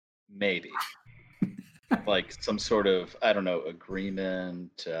 Maybe. Like some sort of, I don't know,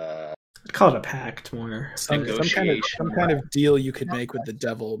 agreement. I'd call it a pact more. Some kind of deal you could make with the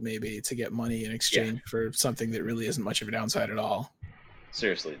devil maybe to get money in exchange for something that really isn't much of a downside at all.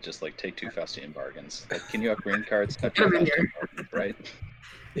 Seriously, just like take 2 Faustian bargains. Like, can you have green cards? Have 2 Faustian bargains, right?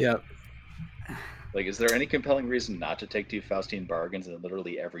 Yeah. Like, is there any compelling reason not to take 2 Faustian bargains in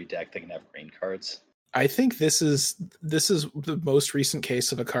literally every deck that can have green cards? I think this is the most recent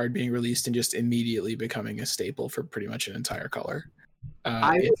case of a card being released and just immediately becoming a staple for pretty much an entire color.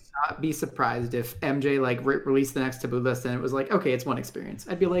 I would not be surprised if MJ released the next taboo list and it was like, okay, it's 1 experience.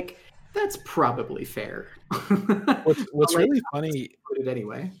 I'd be like, that's probably fair. What's really funny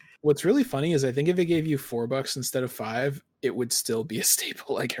anyway. What's really funny is I think if it gave you $4 instead of $5, it would still be a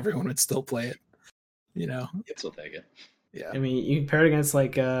staple. Like everyone would still play it. I'd still take it. Yeah. I mean, you compare it against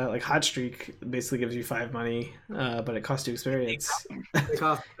like Hot Streak basically gives you 5 money, but it costs you experience,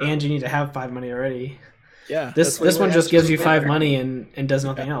 and you need to have 5 money already. Yeah, this one just gives you 5 money and does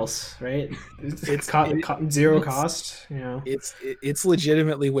nothing else, right? It's zero cost. It's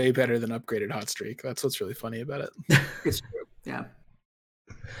legitimately way better than upgraded Hot Streak. That's what's really funny about it. It's true. Yeah.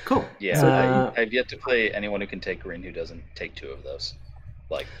 Cool. Yeah, I've yet to play anyone who can take green who doesn't take 2 of those,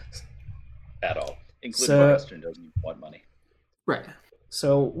 like at all, including Western doesn't even want money. Right.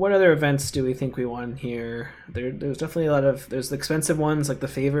 So what other events do we think we won here? There's definitely a lot of there's the expensive ones like the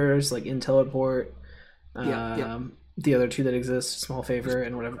favors, like Intelleport. The other 2 that exist, Small Favor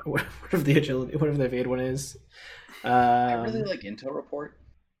and whatever the agility, whatever the evade one is. I really like Intelleport.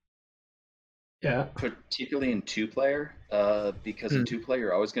 Yeah. Particularly in 2-player, because in 2-player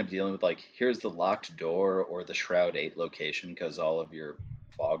you're always going to be dealing with like, here's the locked door or the Shroud 8 location because all of your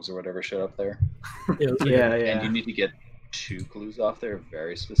fogs or whatever showed up there. Yeah. And you need to get 2 clues off there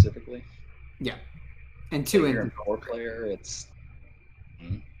very specifically. Yeah. And 2 in 4-player, it's...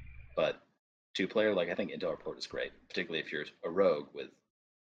 But 2-player, like I think Intelleport is great, particularly if you're a rogue with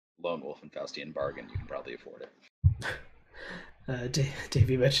Lone Wolf and Faustian Bargain, you can probably afford it.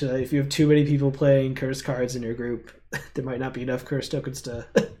 Davey mentioned that if you have too many people playing curse cards in your group, there might not be enough curse tokens to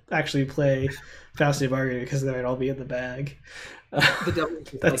actually play Faustian Bargain because they might all be in the bag.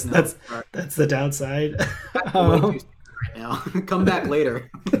 That's the downside. Right now, come back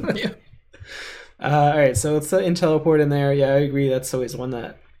later. Yeah. All right, so let's set Intelleport in there. Yeah, I agree. That's always one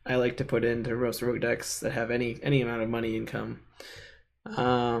that I like to put into most rogue decks that have any amount of money income.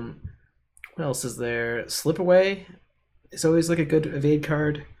 What else is there? Slip Away is always like a good evade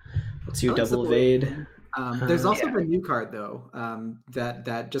card. Lets you double evade. There's also the new card though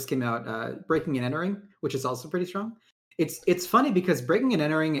that just came out, Breaking and Entering, which is also pretty strong. It's funny because Breaking and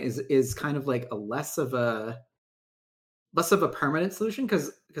Entering is kind of like a less of a permanent solution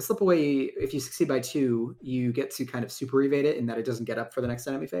because Slip Away, if you succeed by 2, you get to kind of super evade it in that it doesn't get up for the next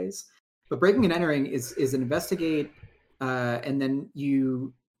enemy phase. But Breaking and Entering is an investigate, and then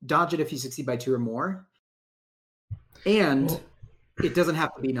you dodge it if you succeed by 2 or more. And it doesn't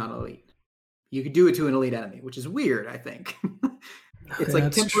have to be non-elite. You could do it to an elite enemy, which is weird, I think. It's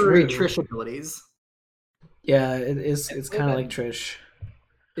like temporary Trish abilities. Yeah, it is. It's kind of like Trish.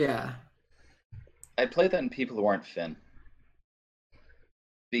 Yeah. I play that in people who aren't Finn.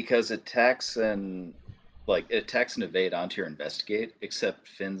 Because it attacks and evade onto your investigate, except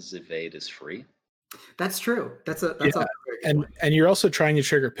Finn's evade is free. That's true. That's and you're also trying to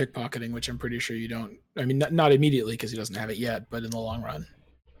trigger pickpocketing, which I'm pretty sure you don't. I mean, not immediately because he doesn't have it yet, but in the long run.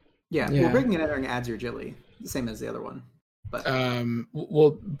 Yeah. Well, Breaking and Entering adds your agility, the same as the other one. But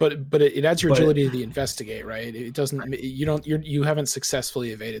Well, but it adds your But- agility to the investigate, right? It doesn't. You haven't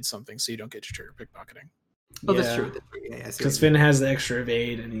successfully evaded something, so you don't get your trigger pickpocketing. oh, that's true. That's true. Yeah, I see what Because you mean. Finn has the extra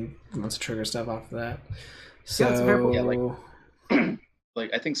evade, and he wants to trigger stuff off of that. So that's a fair point. Yeah,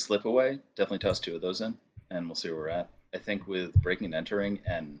 like I think slip away, definitely toss 2 of those in, and we'll see where we're at. I think with breaking and entering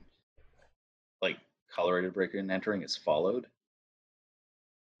and like colorated breaking and entering is followed.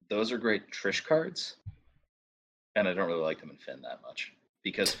 Those are great Trish cards, and I don't really like them in Finn that much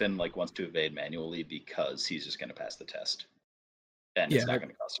because Finn like wants to evade manually because he's just going to pass the test, and it's Yeah. not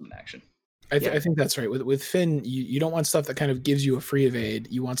going to cost him an action. I think that's right. With Finn, you don't want stuff that kind of gives you a free evade.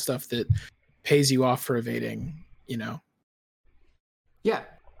 You want stuff that pays you off for evading. You know. Yeah.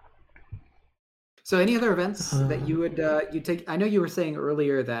 So, any other events that you would you take? I know you were saying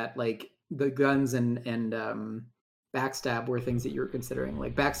earlier that like the guns and backstab were things that you were considering.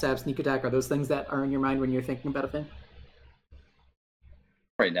 Like backstab, sneak attack, are those things that are in your mind when you're thinking about a Finn?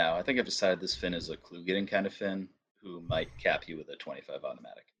 Right now, I think I've decided this Finn is a clue getting kind of Finn who might cap you with a 25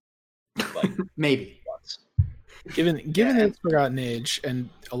 automatic. Like Maybe. once. Given Yeah. that it's Forgotten Age and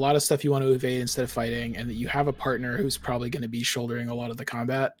a lot of stuff you want to evade instead of fighting, and that you have a partner who's probably going to be shouldering a lot of the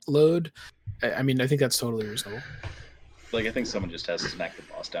combat load, I mean, I think that's totally reasonable. Like I think someone just has to smack the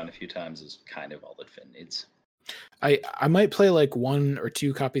boss down a few times is kind of all that Finn needs. I might play like 1 or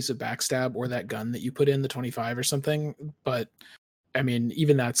 2 copies of backstab or that gun that you put in the 25 or something, but I mean,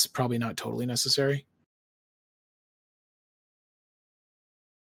 even that's probably not totally necessary.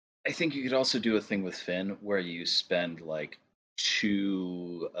 I think you could also do a thing with Finn where you spend like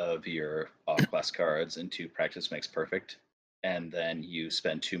 2 of your off-class cards into practice makes perfect, and then you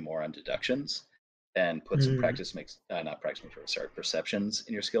spend 2 more on deductions, and put some practice makes not practice makes perfect, sorry, perceptions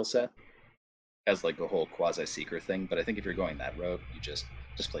in your skill set as like a whole quasi seeker thing. But I think if you're going that route, you just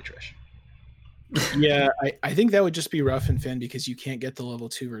play Trish. Yeah, I think that would just be rough in Finn because you can't get the level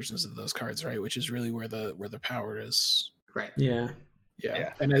 2 versions of those cards, right? Which is really where the power is. Right. Yeah.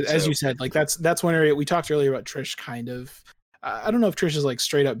 Yeah. And as you said, like that's one area we talked earlier about Trish kind of. I don't know if Trish is like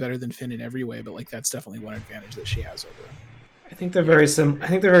straight up better than Finn in every way, but like that's definitely one advantage that she has over him. I think they're very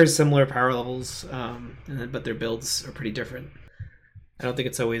similar power levels, but their builds are pretty different. I don't think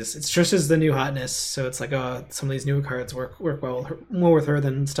it's Trish is the new hotness, so it's like some of these newer cards work well with her, more with her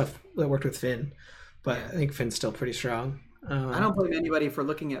than stuff that worked with Finn. But I think Finn's still pretty strong. I don't blame anybody for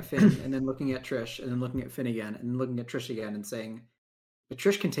looking at Finn and then looking at Trish and then looking at Finn again and looking at Trish again and saying, but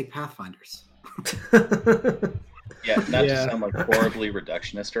Trish can take Pathfinders. Yeah, not to sound like horribly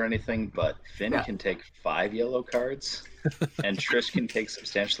reductionist or anything, but Finn can take 5 yellow cards, and Trish can take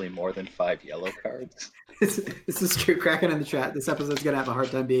substantially more than 5 yellow cards. This is true. Kraken in the chat. This episode's gonna have a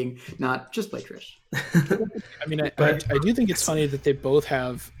hard time being not just play Trish. I mean, I do think it's funny that they both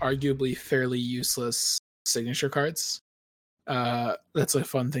have arguably fairly useless signature cards. That's a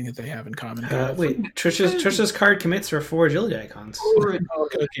fun thing that they have in common. Wait, Trish's card commits for 4 agility icons.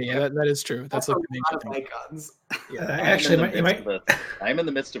 Okay, yeah, that is true. That's like the lot of major thing. icons. I'm in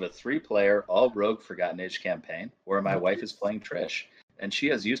the midst of a 3-player all rogue Forgotten Age campaign where my wife is playing Trish, and she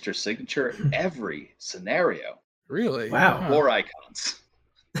has used her signature every scenario. Really? Wow. 4 icons.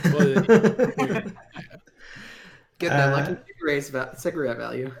 Get that lucky cigarette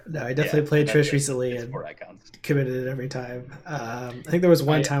value. No, I definitely played Trish recently and 4 icons. committed it every time. I think there was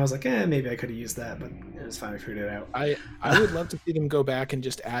one time I was like, maybe I could have used that, but it was fine. I figured it out. I would love to see them go back and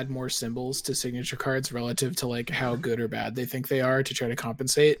just add more symbols to signature cards relative to like how good or bad they think they are to try to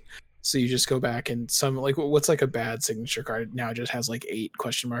compensate. So you just go back and some like what's like a bad signature card now just has like 8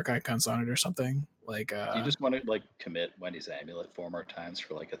 question mark icons on it or something. Like you just want to like commit Wendy's amulet 4 more times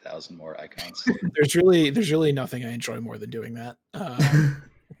for like 1,000 more icons. there's really nothing I enjoy more than doing that.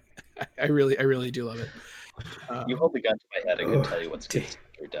 I really do love it. You hold the gun to my head, I can tell you what signature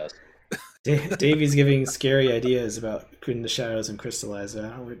does. Davey's giving scary ideas about Queen of the Shadows and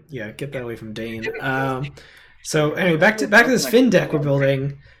Crystallizer. Get that away from Dane. So anyway, back to this Finn deck we're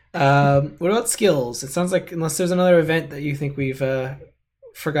building. What about skills? It sounds like unless there's another event that you think we've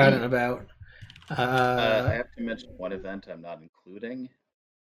forgotten about. I have to mention one event I'm not including.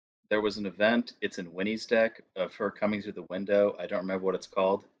 There was an event, it's in Winnie's deck, of her coming through the window. I don't remember what it's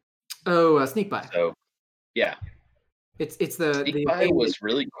called. Oh, Sneak By. So, yeah. It's the Sneak By was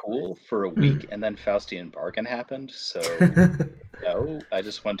really cool for a week, and then Faustian Bargain happened, so no, I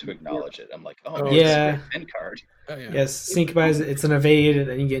just want to acknowledge it. I'm like, it's a Finn card. Oh, yeah. Yes, Sneak By, it's an evade, and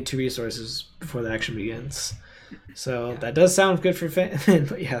then you get 2 resources before the action begins. So that does sound good for Finn,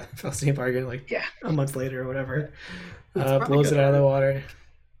 but yeah, Faustian Bargain, a month later or whatever, blows it out of the water.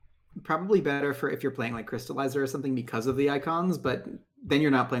 Probably better for if you're playing like Crystallizer or something because of the icons, but then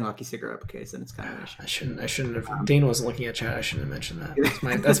you're not playing Lucky Cigarette case, and it's kind of an issue. I shouldn't have. Dane wasn't looking at chat. I shouldn't have mentioned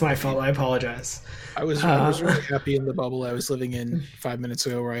that. That's my fault. I apologize. I was really happy in the bubble I was living in 5 minutes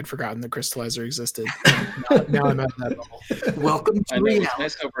ago, where I'd forgotten the crystallizer existed. Now I'm out of that bubble. Welcome to I know, reality. it's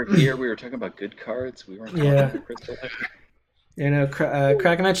nice over here. We were talking about good cards. We weren't talking Yeah. about crystallizer. You know,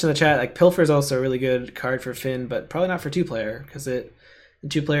 Kraken mentioned in the chat, like Pilfer is also a really good card for Finn, but probably not for 2-player, because in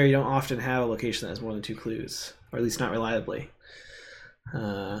 2-player you don't often have a location that has more than 2 clues, or at least not reliably.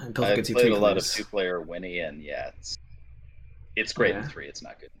 And Pilfer I've gets you played 3 a lot of clues. 2-player Winnie, and yeah, it's great Yeah. in 3. It's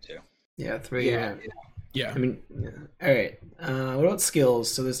not good in 2. Yeah, 3. Yeah. Yeah. I mean, yeah. All right. What about skills?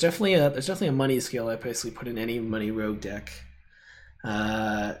 So there's definitely a money skill. I basically put in any money rogue deck. Do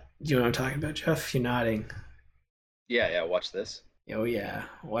you know what I'm talking about, Jeff? You're nodding. Yeah. Watch this. Oh yeah,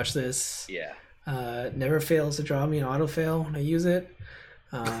 watch this. Yeah. Never fails to draw me an auto fail when I use it.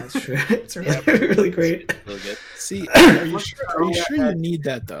 It's really great. Really good. See, are you sure you need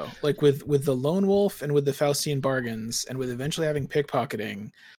that though? Like with the Lone Wolf and with the Faustian bargains and with eventually having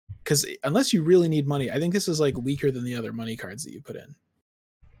pickpocketing, because unless you really need money, I think this is like weaker than the other money cards that you put in.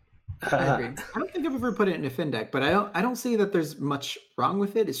 I agree. I don't think I've ever put it in a Finn deck, but I don't see that there's much wrong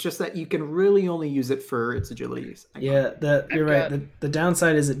with it. It's just that you can really only use it for its agility use. Yeah, you're right. The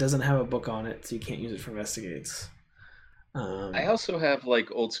downside is it doesn't have a book on it, so you can't use it for investigates. I also have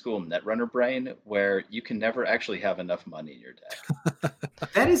like old school Netrunner brain where you can never actually have enough money in your deck.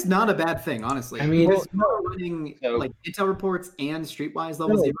 That is not a bad thing, honestly. I mean, because you're running like intel reports and Streetwise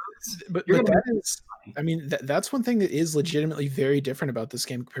level No, zeros. But You're that gonna is, I mean, that's one thing that is legitimately very different about this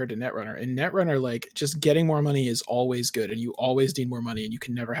game compared to Netrunner. In Netrunner, like just getting more money is always good, and you always need more money, and you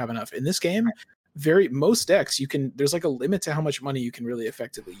can never have enough. In this game, most decks there's like a limit to how much money you can really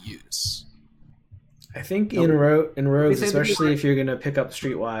effectively use. I think in rogues, say especially if you're gonna pick up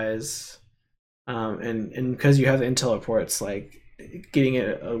Streetwise, and because you have intel reports, like getting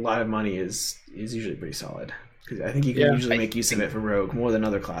a lot of money is usually pretty solid. Because I think you can usually make use of it for rogue more than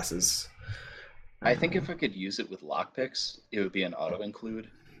other classes. I think if I could use it with lockpicks, it would be an auto include,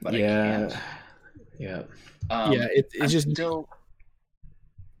 but I yeah, can't. yeah. It's just still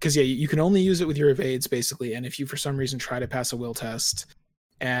because you can only use it with your evades basically, and if you for some reason try to pass a will test,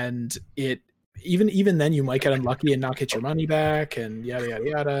 and it even then you might get unlucky and not get your money back, and yada yada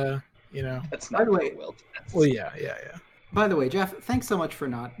yada. You know. that's By not the way- very well. Well, yeah. By the way, Jeff, thanks so much for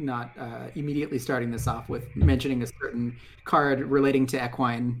not immediately starting this off with mentioning a certain card relating to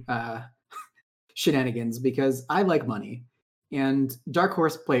equine shenanigans, because I like money and Dark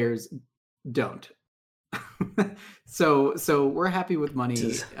Horse players don't. so we're happy with money.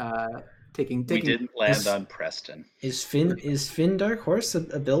 Taking. We didn't land on Preston. Is Finn Dark Horse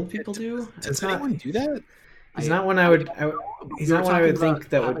a build people do? Does anyone do that? He's not one I would. He's not one I would think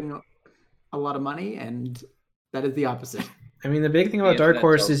that would. having a lot of money, and that is the opposite. I mean, the big thing about The Dark internet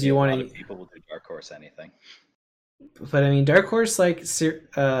Horse tells is me you a lot want of to. people will do Dark Horse anything. But I mean, Dark Horse like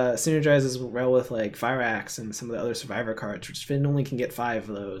synergizes well with like Fire Axe and some of the other Survivor cards, which Finn only can get 5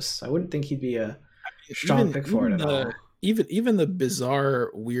 of those. So I wouldn't think he'd be a strong pick for it at all. Even the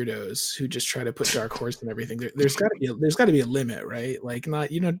bizarre weirdos who just try to put Dark Horse and everything, there's got to be a limit, right? Like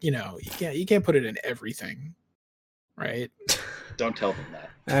not you can't put it in everything, right? Don't tell them that.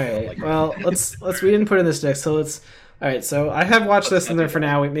 All right. Like- Well, let's. We didn't put in this deck, so let's. All right. So I have watched this in there for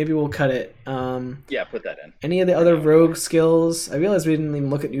now. Maybe we'll cut it. Yeah, put that in. Any of the other rogue skills? I realize we didn't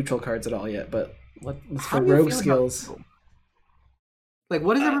even look at neutral cards at all yet, but let's How for do you rogue feel about skills. Nimble? Like,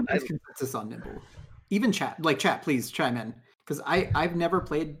 what is Uh, everybody's I- consensus on Nimble? Even chat, please chime in, because I've never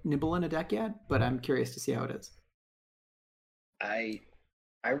played Nimble in a deck yet, but I'm curious to see how it is. I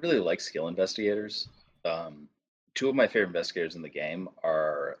really like skill investigators. 2 of my favorite investigators in the game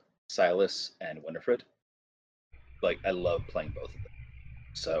are Silas and Winifred. Like, I love playing both of them.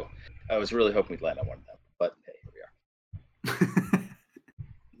 So I was really hoping we'd land on one of them, but hey, here we are.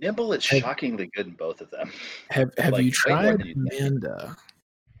 Nimble is shockingly good in both of them. Have Like, you way more tried than you think. Amanda?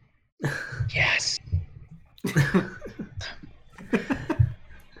 Yes.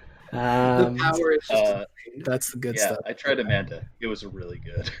 The power is just insane. That's the good Yeah, stuff. I tried Amanda. It was really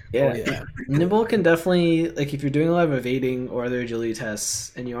good. Yeah. Oh, yeah. Nimble can definitely, like, if you're doing a lot of evading or other agility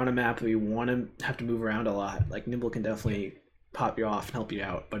tests and you're on a map where you want to have to move around a lot, like, Nimble can definitely pop you off and help you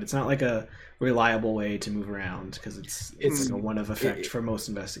out. But it's not like a reliable way to move around because it's like a one-of effect for most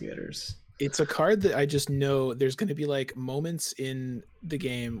investigators. It's a card that I just know there's going to be like moments in the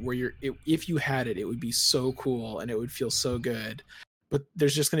game where if you had it, it would be so cool and it would feel so good. But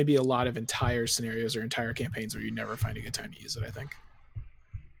there's just going to be a lot of entire scenarios or entire campaigns where you never find a good time to use it, I think.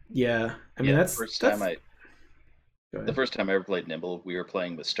 Yeah. I mean, Yeah, that's the first Go time ahead. the first time I ever played Nimble, we were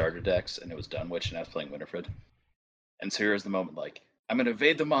playing with starter decks, and it was Dunwich, and I was playing Winifred. And so here's the moment, like, I'm going to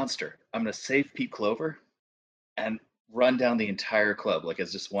evade the monster. I'm going to save Pete Clover and run down the entire club like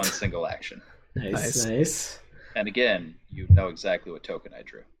it's just one single action. Nice. And again, you know exactly what token I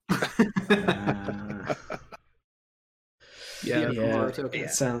drew.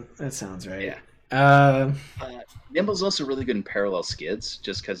 That sounds right. Yeah. Nimble's also really good in parallel skids,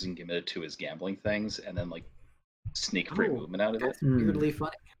 just because he can commit it to his gambling things and then like sneak free movement out of it. That's weirdly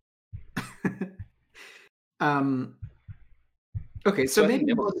funny. Okay, so I maybe think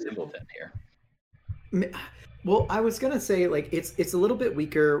Nimble's simpleton here. Well, I was gonna say like it's a little bit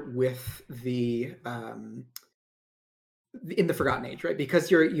weaker with the in the Forgotten Age, right? Because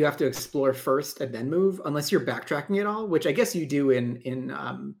you have to explore first and then move, unless you're backtracking at all, which I guess you do in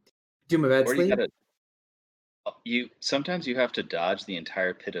Doom of Edsley. Sometimes you have to dodge the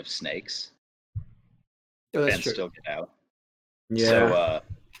entire pit of snakes and still get out. Yeah.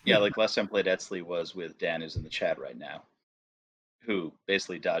 So like last time I played Edsley was with Dan, who's in the chat right now, who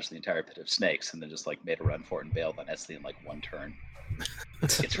basically dodged the entire pit of snakes and then just like made a run for it and bailed on Edsley in like one turn.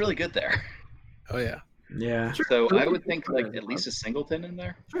 It's really good there. Oh yeah. Yeah. So I would think like at least a singleton in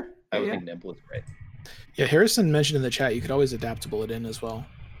there. Sure. I would think Nimble is great. Yeah, Harrison mentioned in the chat you could always adaptable it in as well.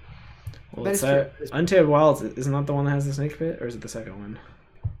 Well, it's Untamed Wilds. Isn't that the one that has the snake pit, or is it the second one?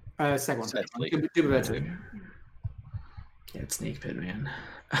 Second one. Edsley. Doom of Edsley. Yeah, it's snake pit, man.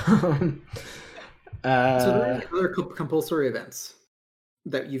 So there are other compulsory events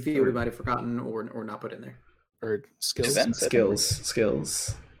that you feel we might have forgotten or not put in there. Or skills.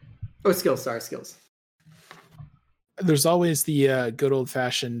 Skills. Oh, skills. There's always the good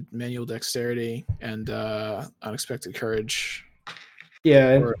old-fashioned manual dexterity and unexpected courage.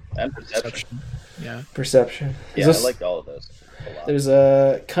 Yeah, and perception. Yeah, perception. Yeah, I liked all of those a lot. There's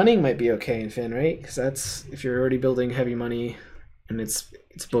a cunning might be okay in Finn, right? Because that's if you're already building heavy money, and it's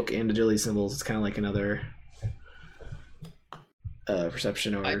book and agility symbols. It's kind of like another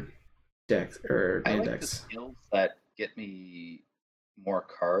perception or dex or I like dex. the skills that get me more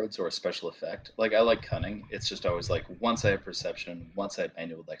cards or a special effect. Like I like cunning. It's just always like once I have perception, once I have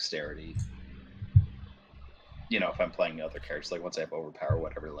manual dexterity. You know, if I'm playing other characters, like once I have overpower,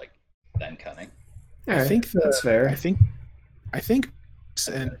 whatever, like then cunning. I think that's fair. I think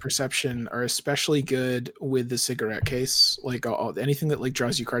and perception are especially good with the cigarette case. Like anything that like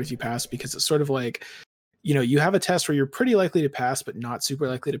draws you card if you pass, because it's sort of like, you know, you have a test where you're pretty likely to pass, but not super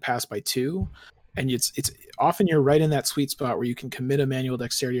likely to pass by 2. And it's often you're right in that sweet spot where you can commit a manual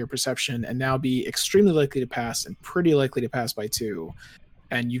dexterity or perception and now be extremely likely to pass and pretty likely to pass by 2.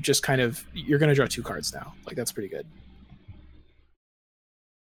 And you just you're going to draw 2 cards now. Like that's pretty good.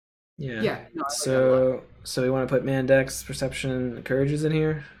 Yeah. Yeah. No, So we want to put man dex, perception, courages in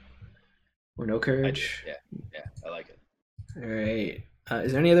here, or no courage. Yeah, I like it. All right.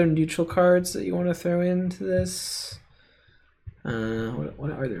 Is there any other neutral cards that you want to throw into this?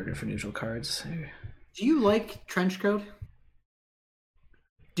 What are there for neutral cards? Do you like trench coat?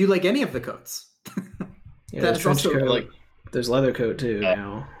 Do you like any of the coats? Yeah, That's trench also coat. There's leather coat too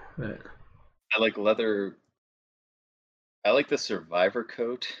now. But I like leather. I like the survivor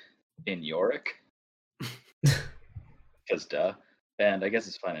coat in Yorick. Because duh. And I guess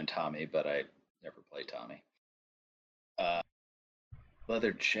it's fine in Tommy, but I never play Tommy.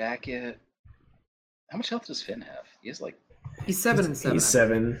 Leather jacket. How much health does Finn have? He has like... He's 7 and 7. He's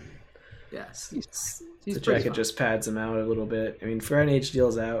 7. Yes. The jacket just pads him out a little bit. I mean, Forgotten Age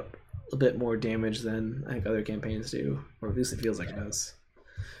deals out a bit more damage than I think other campaigns do, or at least it feels like it does.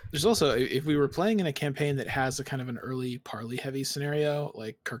 There's also, if we were playing in a campaign that has a kind of an early parley heavy scenario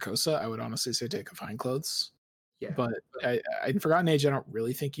like Carcosa, I would honestly say take a fine clothes. Yeah. But in Forgotten Age, I don't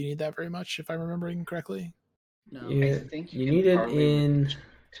really think you need that very much, if I'm remembering correctly. No. Yeah, I think you need it in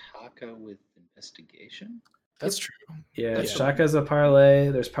Taka with investigation. That's true. Yeah, Shaka's a parlay.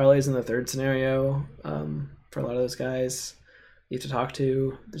 There's parlays in the third scenario for a lot of those guys you have to talk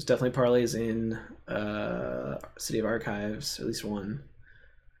to. There's definitely parlays in City of Archives, at least one.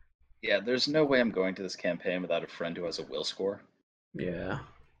 Yeah, there's no way I'm going to this campaign without a friend who has a will score. Yeah.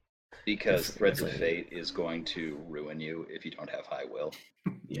 Because Threads of Fate is going to ruin you if you don't have high will.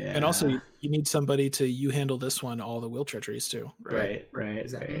 Yeah. And also, you need somebody to you handle this one, all the will treacheries too. Right.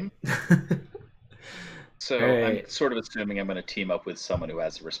 Exactly. So I'm sort of assuming I'm going to team up with someone who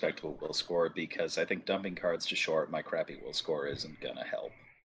has a respectable will score, because I think dumping cards to short my crappy will score isn't going to help.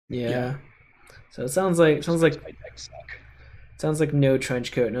 Yeah. So it sounds like My decks suck. no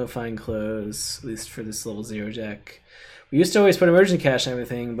trench coat, no fine clothes, at least for this level 0 deck. We used to always put emergency cash and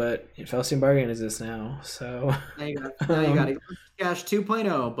everything, but Faustian Bargain exists now. So Now you got it. Cash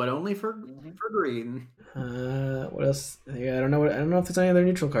 2.0, but only for green. what else? Yeah, I don't know if there's any other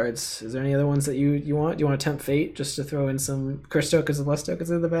neutral cards. Is there any other ones that you want? Do you want to tempt fate just to throw in some Chris Tokens and Less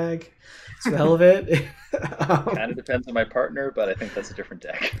Tokens in the bag? Just for the hell of it. Kind of depends on my partner, but I think that's a different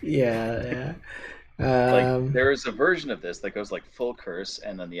deck. Yeah. Like there is a version of this that goes like full curse,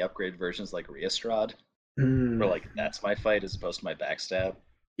 and then the upgrade versions like Riestrad, where like that's my fight as opposed to my backstab.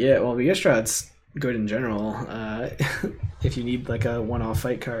 Yeah, well, Riestra's good in general. If you need like a one-off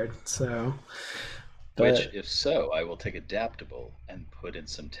fight card, so. Which, if so, I will take Adaptable and put in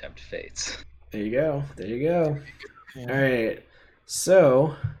some Tempt Fates. There you go. All right.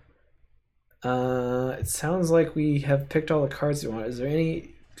 So, it sounds like we have picked all the cards we want. Is there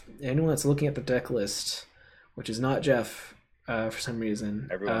anyone that's looking at the deck list, which is not Jeff, for some reason?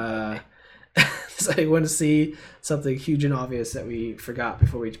 Everyone. Does anyone see something huge and obvious that we forgot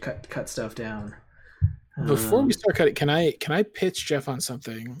before we cut stuff down? Before we start cutting, can I pitch Jeff on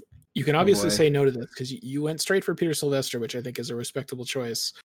something? You can obviously say no to this because you went straight for Peter Sylvester, which I think is a respectable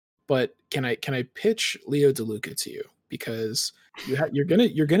choice. But can I pitch Leo DeLuca to you? Because you're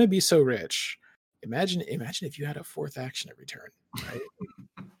gonna be so rich. Imagine if you had a fourth action every turn, right?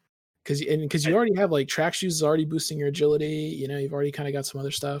 Because you already have like track shoes is already boosting your agility. You know, you've already kind of got some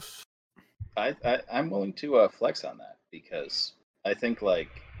other stuff. I'm willing to flex on that because I think like,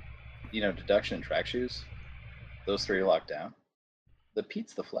 deduction and track shoes, those three are locked down. The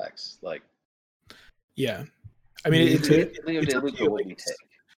Pete's the flex, like. Yeah, I mean, Leo DeLuca will be take.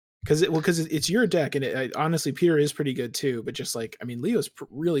 Because it's your deck, and honestly, Peter is pretty good too. But just like, I mean, Leo's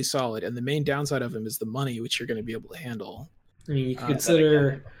really solid, and the main downside of him is the money, which you're going to be able to handle. I mean, you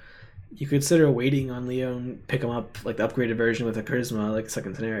consider waiting on Leo and pick him up like the upgraded version with a charisma, like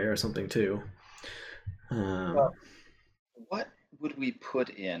second scenario or something too. What would we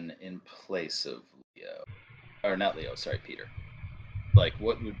put in place of Leo, or not Leo? Sorry, Peter. Like,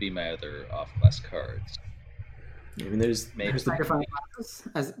 what would be my other off-class cards? I mean, there's magnifying glasses,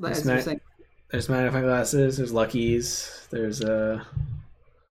 as you're saying. There's magnifying glasses. There's Luckies. There's I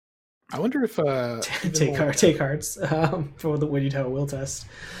wonder if take cards for when you have a will test.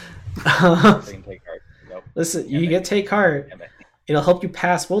 Take card. Nope. Listen, you get take card. It'll help you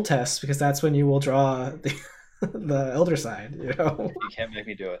pass will tests because that's when you will draw the elder side. You can't make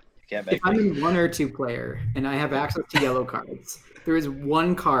me do it. If I'm in 1 or 2 player and I have access to yellow cards, there is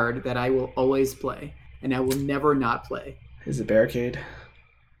one card that I will always play, and I will never not play. Is it Barricade?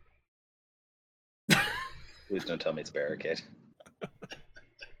 Please don't tell me it's Barricade.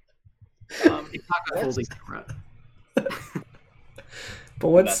 It's not got holding camera. But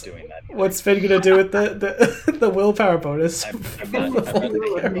what's Finn gonna do with the willpower bonus? I'm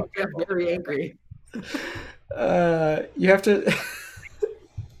very angry. You have to.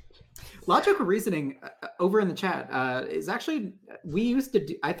 Logical reasoning over in the chat is actually we used to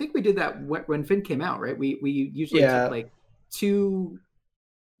do. I think we did that when Finn came out, right? We usually took like two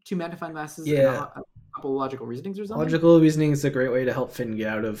magnifying glasses and a couple of logical reasonings or something. Logical reasoning is a great way to help Finn get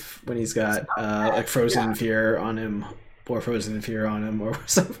out of when he's got like Frozen Fear on him. Or Frozen Fear on him, or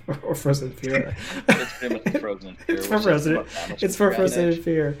Frozen Fear. It's pretty much Frozen Fear. It's for Frozen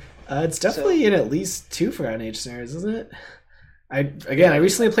Fear. It's definitely in at least 2 Forgotten Age scenarios, isn't it? I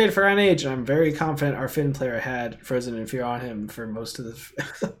recently played Forgotten Age, and I'm very confident our Finn player had Frozen in Fear on him for most of the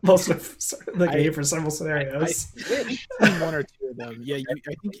game for several scenarios. I 1 or 2 of them. Yeah, I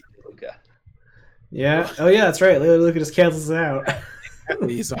think. Yeah. Oh yeah, that's right. Leo just cancels it out.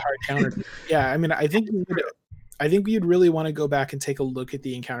 He's a hard counter. Yeah, I mean, I think you'd really want to go back and take a look at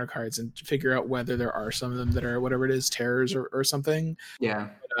the encounter cards and figure out whether there are some of them that are whatever it is, terrors or something. Yeah.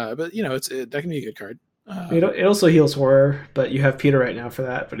 But that can be a good card. It also heals horror, but you have Peter right now for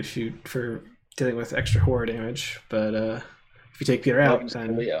that. But for dealing with extra horror damage, but if you take Peter out,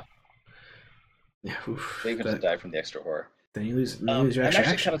 then Leo doesn't die from the extra horror. Then you lose your extra I'm actually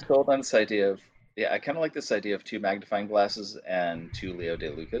action. kind of sold on this idea of I kind of like this idea of 2 magnifying glasses and 2 Leo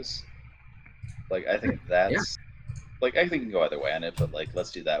DeLucas. Like I think that's like I think you can go either way on it, but like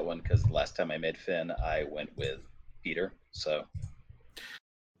let's do that one because the last time I made Finn, I went with Peter. So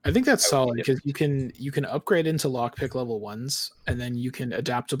I think that's solid because you can upgrade into lockpick level 1s, and then you can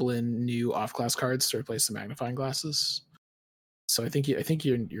adaptable in new off-class cards to replace the magnifying glasses. So I think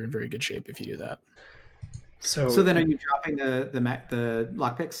you're in very good shape if you do that. So then are you dropping the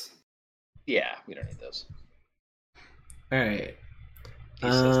lockpicks? Yeah, we don't need those. All right.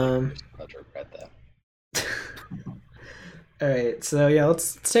 I'll regret that. All right, so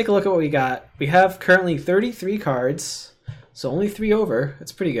let's take a look at what we got. We have currently 33 cards, so only 3 over.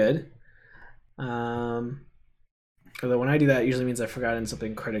 That's pretty good. Although when I do that, it usually means I've forgotten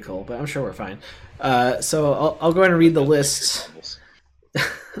something critical, but I'm sure we're fine. So I'll go ahead and read the list.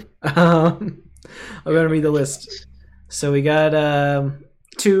 I'll go ahead and read the list. So we got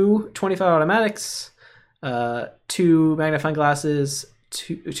 2 25 automatics, 2 magnifying glasses,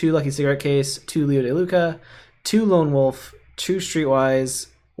 2 Lucky Cigarette Case, 2 Leo De Luca, 2 Lone Wolf, 2 Streetwise,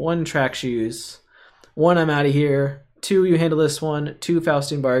 1 Track Shoes, 1 I'm Outta Here, 2 You Handle This One, 2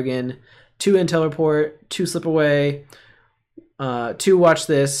 Faustian Bargain, 2 Intel Report, 2 Slip Away, 2 Watch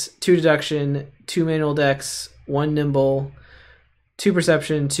This, 2 Deduction, 2 Manual Decks, 1 Nimble, 2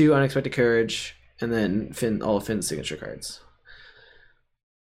 Perception, 2 Unexpected Courage, and then all of Finn's signature cards.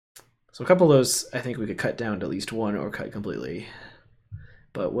 So a couple of those I think we could cut down to at least 1 or cut completely.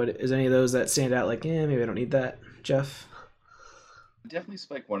 But what is any of those that stand out like, maybe I don't need that, Jeff? Definitely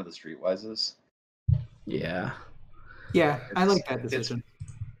spike one of the Streetwises. Yeah. Yeah, I like that decision.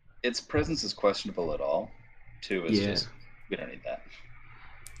 Its presence is questionable at all. 2 is just, we don't need that.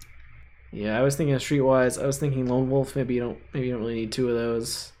 Yeah, I was thinking of Streetwise. I was thinking Lone Wolf. Maybe you don't really need 2 of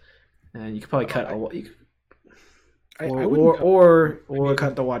those, and you could probably cut or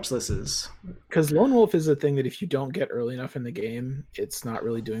cut the watch lists. Because Lone Wolf is a thing that if you don't get early enough in the game, it's not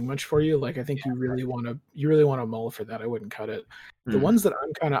really doing much for you. Like I think you really want to mull for that. I wouldn't cut it. The ones that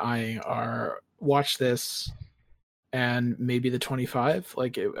I'm kind of eyeing are Watch This and maybe the 25.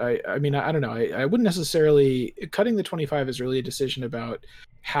 Like I mean I don't know. I wouldn't necessarily cutting the 25 is really a decision about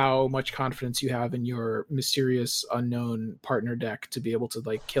how much confidence you have in your mysterious unknown partner deck to be able to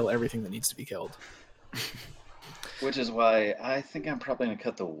like kill everything that needs to be killed. Which is why I think I'm probably going to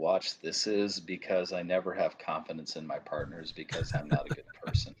cut the Watch This Is, because I never have confidence in my partners because I'm not a good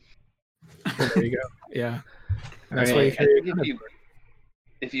person. There you go. Yeah. That's Right. why I think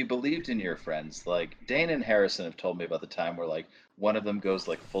if you believed in your friends, like Dane and Harrison have told me about the time where like one of them goes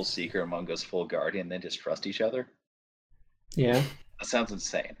like full Seeker and one goes full Guardian, they just trust each other. Yeah. That sounds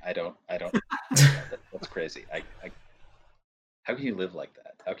insane. I don't. That's crazy. I. How can you live like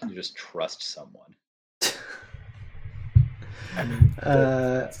that? How can you just trust someone? I mean,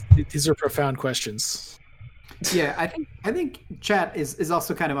 these are profound questions. Yeah, I think chat is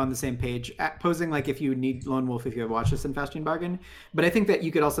also kind of on the same page, posing like if you need Lone Wolf, if you have Watch This and Faustian Bargain. But I think that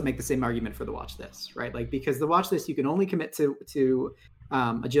you could also make the same argument for the Watch This, right? Like because the Watch This you can only commit to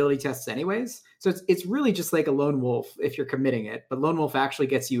agility tests anyways, so it's really just like a Lone Wolf if you're committing it. But Lone Wolf actually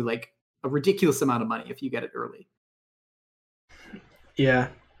gets you like a ridiculous amount of money if you get it early. Yeah.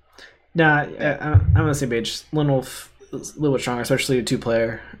 Nah, I'm on the same page. Lone Wolf is a little bit stronger, especially a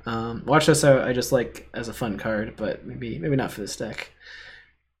 2-player. Watch This I just like as a fun card, but maybe not for this deck.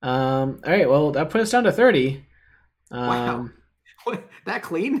 All right, well that put us down to 30. Wow, that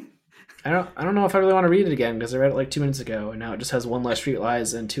clean? I don't know if I really want to read it again because I read it like 2 minutes ago, and now it just has 1 less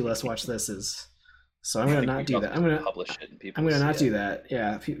Streetwise and 2 less Watch Thises. So I'm gonna not do that. I'm gonna publish it, and people. I'm gonna not do that.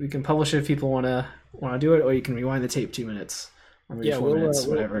 Yeah, we can publish it if people wanna do it, or you can rewind the tape 2 minutes. Or maybe 4 minutes,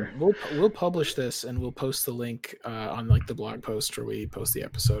 whatever. We'll publish this and we'll post the link on like the blog post where we post the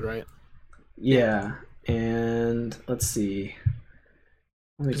episode, right? Yeah, and let's see.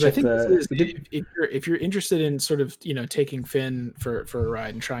 Because I think if you're interested in sort of taking Finn for a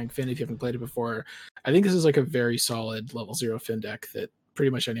ride and trying Finn if you haven't played it before, I think this is like a very solid level 0 Finn deck that pretty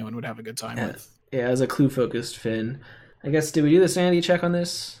much anyone would have a good time with. Yeah, as a clue focused Finn. I guess did we do the sanity check on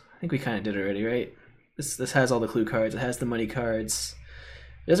this? I think we kind of did already, right? This has all the clue cards. It has the money cards.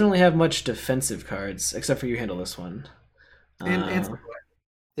 It doesn't really have much defensive cards except for You Handle This One. And slip away.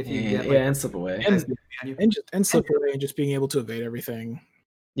 If you get, and slip away. And slip away and just being able to evade everything.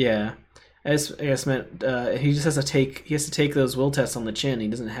 Yeah, I guess meant he just has to take those will tests on the chin. He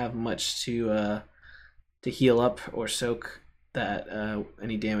doesn't have much to heal up or soak that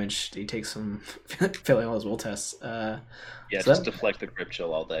any damage he takes from failing all his will tests. Deflect the Crypt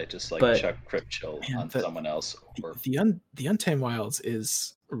Chill all day. Just chuck Crypt Chill on someone else. Or... The Untamed Wilds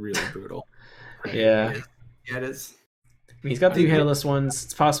is really brutal. Right? Yeah, it is. I mean, he's got the You Handle This ones.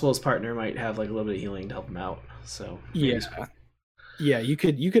 It's possible his partner might have like a little bit of healing to help him out. So yeah, you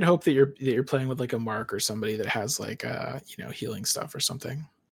could hope that you're playing with like a Mark or somebody that has like healing stuff or something.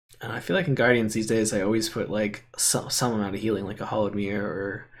 I feel like in Guardians these days I always put like some amount of healing, like a Hollowed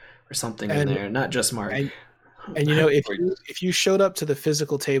Mirror or something in there, not just Mark. And if you showed up to the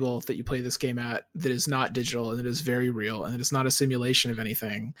physical table that you play this game at that is not digital and it is very real and it is not a simulation of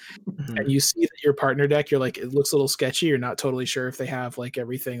anything, and you see that your partner deck, you're like, it looks a little sketchy, you're not totally sure if they have like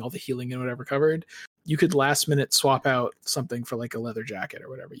everything, all the healing and whatever covered, you could last minute swap out something for like a leather jacket or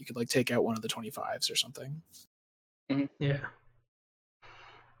whatever. You could like take out one of the 25s or something. Mm-hmm. Yeah.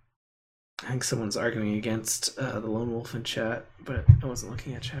 I think someone's arguing against the Lone Wolf in chat, but I wasn't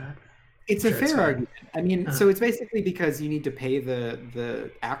looking at chat. It's a Sure, it's fair fine. argument. I mean, so it's basically because you need to pay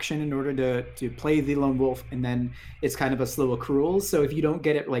the action in order to play the lone wolf, and then it's kind of a slow accrual. So if you don't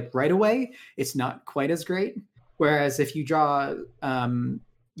get it like right away, it's not quite as great. Whereas if you draw,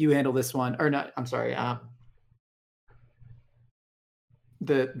 you handle this one or not. I'm sorry.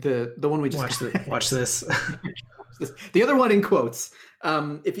 The one we just watch this. the other one in quotes.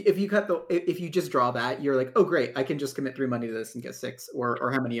 If you just draw that, you're like, oh great, I can just commit 3 money to this and get 6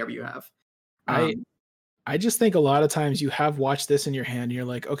 or how many ever you have. I just think a lot of times you have watched this in your hand and you're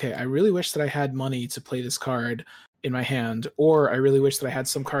like, okay, I really wish that I had money to play this card in my hand, or I really wish that I had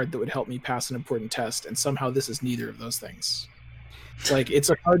some card that would help me pass an important test, and somehow this is neither of those things. Like, it's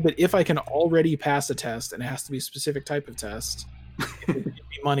a card that if I can already pass a test, and it has to be a specific type of test, it would give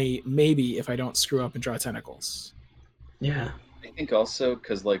me money, maybe if I don't screw up and draw tentacles. Yeah. I think also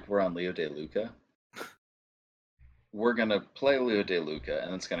because like we're on Leo De Luca, we're gonna play Leo De Luca,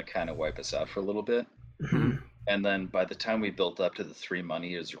 and it's gonna kind of wipe us out for a little bit. Mhm. And then by the time we built up to the 3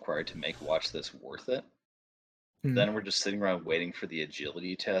 money is required to make Watch This worth it, then we're just sitting around waiting for the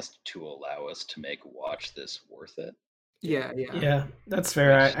agility test to allow us to make Watch This worth it. Yeah, that's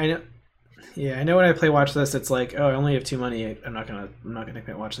fair. I know. Yeah, I know when I play Watch This, it's like, oh, I only have 2 money. I'm not gonna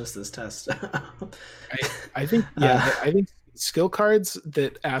watch this test. I think I think skill cards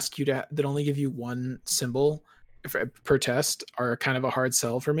that ask you that only give you 1 symbol per test are kind of a hard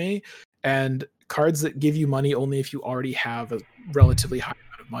sell for me, and cards that give you money only if you already have a relatively high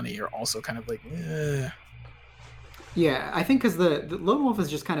amount of money are also kind of like, eh. Yeah, I think because the lone wolf is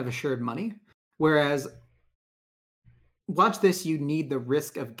just kind of assured money, whereas Watch This, you need the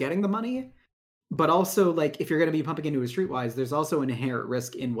risk of getting the money, but also like if you're going to be pumping into a Streetwise, there's also an inherent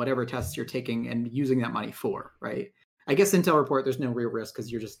risk in whatever tests you're taking and using that money for, right? I guess Intel Report, there's no real risk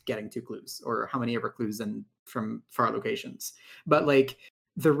because you're just getting 2 clues or how many ever clues in from far locations. But like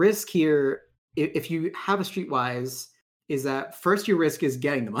the risk here, if you have a Streetwise, is that first your risk is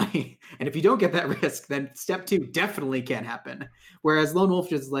getting the money, and if you don't get that risk, then step 2 definitely can't happen. Whereas Lone Wolf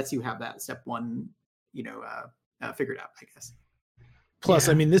just lets you have that step 1, figured out, I guess. Plus,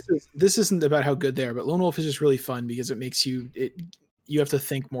 I mean, this isn't about how good they are, but Lone Wolf is just really fun because it makes you have to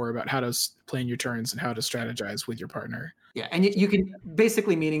think more about how to plan your turns and how to strategize with your partner. Yeah, and you can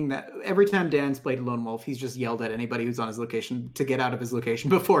basically, meaning that every time Dan's played Lone Wolf, he's just yelled at anybody who's on his location to get out of his location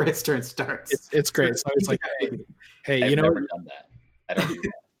before his turn starts. It's great. So it's like, hey, I've never done that. I don't do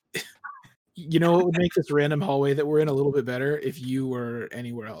that. You know what would make this random hallway that we're in a little bit better if you were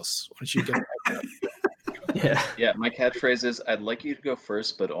anywhere else? Why don't you get Yeah, my catchphrase is, I'd like you to go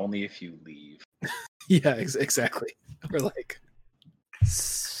first, but only if you leave. Yeah, exactly. We're like...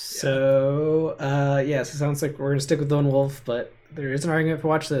 So, so it sounds like we're going to stick with Lone Wolf, but there is an argument for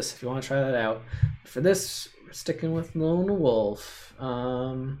Watch This if you want to try that out. For this, we're sticking with Lone Wolf.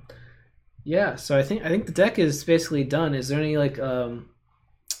 So I think the deck is basically done. Is there any, like, do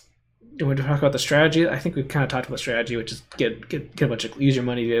we want to talk about the strategy? I think we've kind of talked about strategy, which is get a bunch of, use your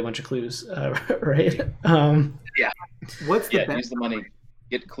money to get a bunch of clues, right? What's the best? Use the money,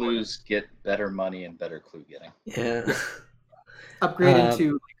 get clues, get better money, and better clue getting. Yeah. Upgrade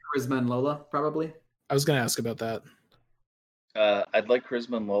into Charisma and Lola, probably. I was going to ask about that. I'd like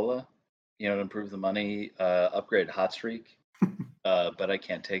Charisma and Lola, to improve the money. Upgrade Hot Streak, but I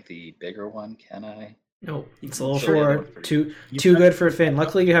can't take the bigger one, can I? No, it's a little short. Too good for Finn.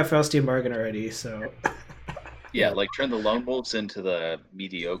 Luckily, you have Faustian Bargain already, so. Yeah, like turn the Lone Wolves into the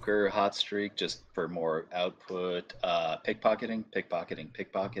mediocre Hot Streak just for more output. Pickpocketing.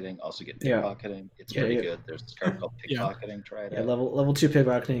 Also get pickpocketing. It's pretty good. There's this card called Pickpocketing. Try it out. Level 2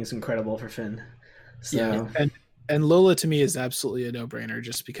 pickpocketing is incredible for Finn. So. Yeah, and Lola to me is absolutely a no-brainer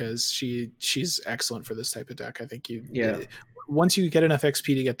just because she's excellent for this type of deck. I think once you get enough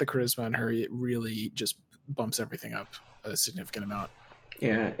XP to get the charisma on her, it really just bumps everything up a significant amount.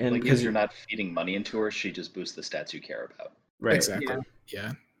 Yeah, and because you're not feeding money into her, she just boosts the stats you care about. Right. Exactly.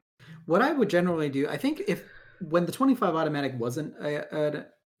 Yeah. What I would generally do, I think, when the 25 automatic wasn't a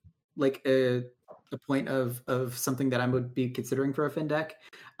point of something that I would be considering for a Finn deck,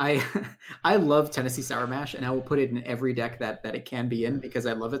 I love Tennessee Sour Mash, and I will put it in every deck that it can be in because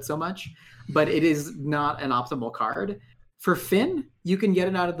I love it so much. But it is not an optimal card. For Finn, you can get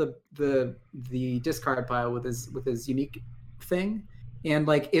it out of the discard pile with his unique thing. And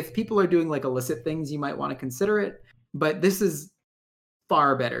like if people are doing like illicit things, you might want to consider it. But this is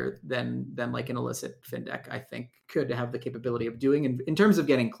far better than like an illicit Finn deck, I think, could have the capability of doing in terms of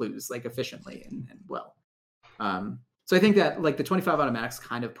getting clues like efficiently and well. So I think that like the 25 automatics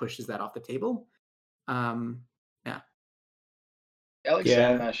kind of pushes that off the table. Alex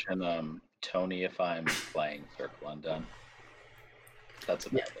Samash and Tony if I'm playing Circle Undone. That's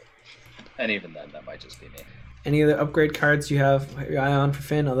about it. And even then, that might just be me. Any other upgrade cards you have your eye on for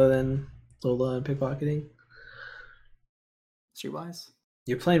Finn other than Lola and pickpocketing? Streetwise?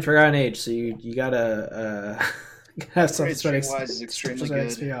 You're playing Forgotten Age, so you gotta have some Upgrade Streetwise is extremely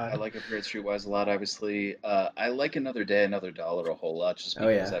good. I like Upgrade Streetwise a lot, obviously. I like Another Day, Another Dollar a whole lot, just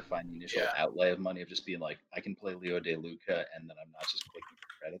because I find the initial outlay of money of just being like, I can play Leo De Luca, and then I'm not just clicking for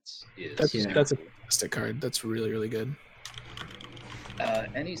credits. That's a fantastic card. That's really, really good.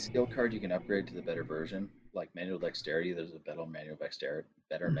 Any skill card you can upgrade to the better version, like Manual Dexterity, there's a better Manual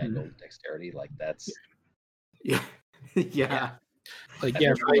Dexterity, like that's... Yeah. Yeah. Like,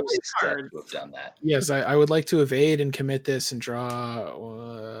 I've really to have done that. Yes, I would like to evade and commit this and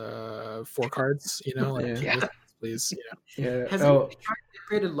draw 4 cards, please. Yeah. Has he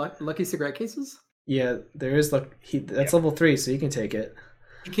created lucky cigarette cases? Yeah, there is that's level 3, so you can take it.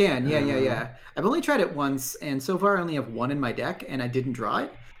 You can, yeah. I've only tried it once, and so far I only have 1 in my deck, and I didn't draw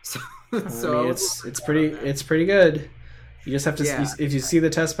it. So, I mean, it's pretty good. You just have to. If you see the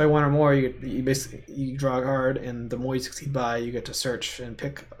test by 1 or more, you basically draw a card, and the more you succeed by, you get to search and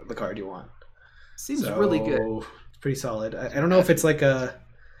pick the card you want. Seems really good. It's pretty solid. I don't know if it's like a.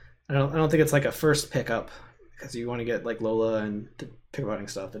 I don't think it's like a first pickup because you want to get like Lola and pickpocketing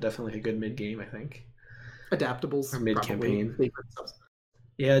stuff, but definitely a good mid game, I think. Adaptables or mid campaign.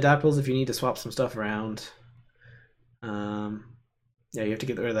 Yeah, adaptables if you need to swap some stuff around. Yeah, you have to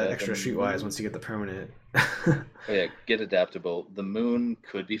get rid of that extra Streetwise once you get the permanent. Get adaptable. The moon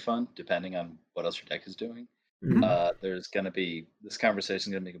could be fun, depending on what else your deck is doing. Mm-hmm. This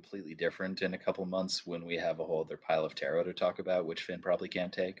conversation is going to be completely different in a couple months when we have a whole other pile of tarot to talk about, which Finn probably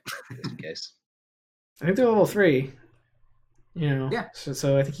can't take, just in case. I think they're level 3. Yeah.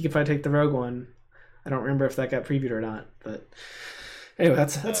 So I think you could probably take the rogue one. I don't remember if that got previewed or not, but anyway,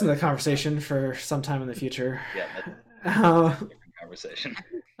 that's another conversation for some time in the future. Yeah, that's a different conversation.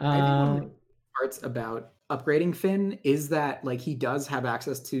 I think one of the parts about upgrading Finn is that like he does have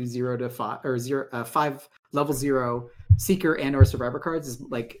access to 0 to 5 or 5 level 0 seeker and or survivor cards. Is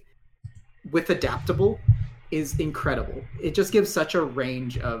like with adaptable is incredible. It just gives such a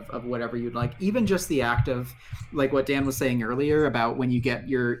range of whatever you'd like. Even just the act of like what Dan was saying earlier about when you get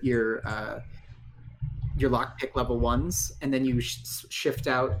your lockpick level 1s, and then you shift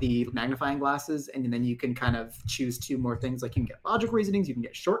out the magnifying glasses, and then you can kind of choose 2 more things. Like you can get logic reasonings, you can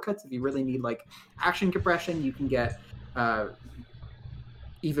get shortcuts if you really need like action compression, you can get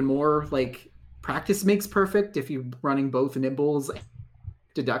even more like practice makes perfect if you're running both nibbles,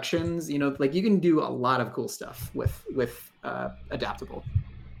 deductions. Like you can do a lot of cool stuff with adaptable.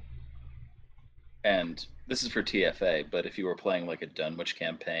 And this is for TFA, but if you were playing like a Dunwich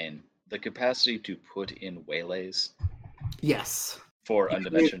campaign, the capacity to put in waylays, for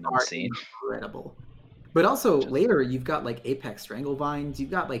Undimensioned Unseen, incredible. But also later, you've got like Apex Stranglevines.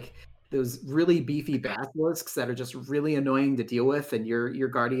 You've got like those really beefy basilisks that are just really annoying to deal with, and your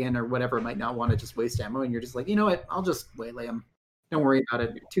guardian or whatever might not want to just waste ammo, and you're just like, you know what? I'll just waylay them. Don't worry about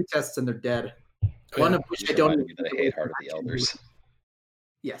it. 2 tests and they're dead. One of which I don't. I hate Heart of the Elders.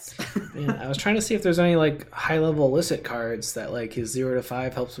 Yes. Yeah, I was trying to see if there's any like high level illicit cards that like his 0 to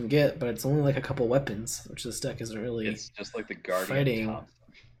 5 helps him get, but it's only like a couple weapons, which this deck isn't really. It's just like the Guardian fighting. Thompson.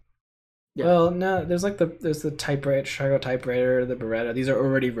 Yeah. Well, no, there's the typewriter, Chicago typewriter, the Beretta. These are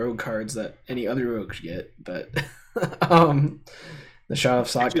already rogue cards that any other rogue should get, but the Shot of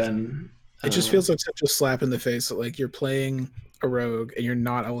Shotgun. It just feels like such a slap in the face that like you're playing a rogue and you're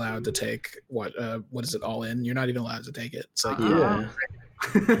not allowed to take what is it, all in? You're not even allowed to take it. It's like yeah,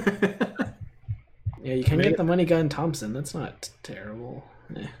 you can get the Money Gun Thompson. That's not terrible.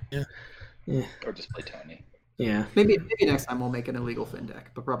 Yeah. Or just play Tony. Yeah. Maybe next time we'll make an illegal Finn deck,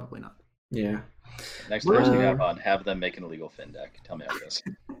 but probably not. Yeah. Next time you have on, have them make an illegal Finn deck. Tell me how it goes.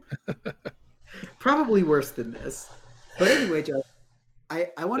 Probably worse than this. But anyway, Joe,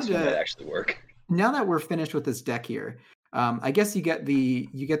 I wanted to might actually work. Now that we're finished with this deck here, I guess you get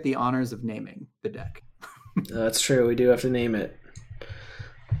the honors of naming the deck. That's true. We do have to name it.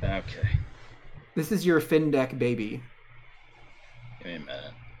 Okay. This is your Finn deck, baby. Give me a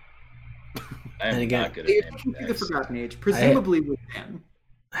minute. I am not good at naming the Forgotten Age, presumably with Dan.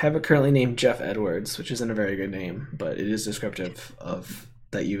 I have it currently named Jeff Edwards, which isn't a very good name, but it is descriptive of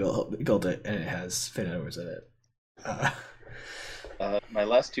that you built it, and it has Finn Edwards in it. My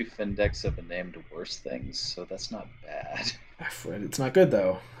last 2 Finn decks have been named worse things, so that's not bad. It's not good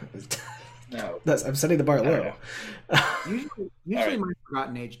though. No, I'm setting the bar low. Usually right. My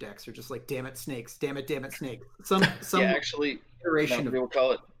Forgotten Age decks are just like, damn it, snakes, damn it, snakes. Some actually, iteration of.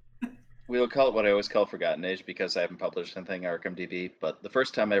 We'll call it what I always call Forgotten Age because I haven't published anything ArkhamDB. But the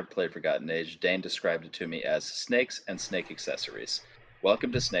first time I ever played Forgotten Age, Dane described it to me as snakes and snake accessories.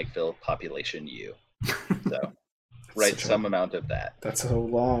 welcome to Snakeville, population U. So write some amount of that. That's so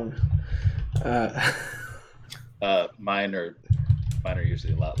long. Mine are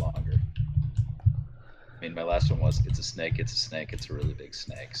usually a lot longer. I mean, my last one was it's a snake, it's a really big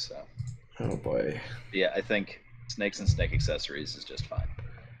snake. So. Oh boy. Yeah, I think snakes and snake accessories is just fine.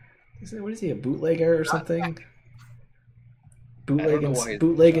 What is he, a bootlegger or something?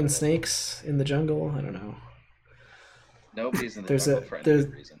 Bootlegging snakes in the jungle? I don't know. Nobody's in the jungle for any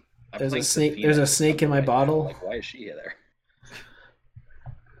reason. There's a snake. There's a snake in my bottle. Like, why is she there?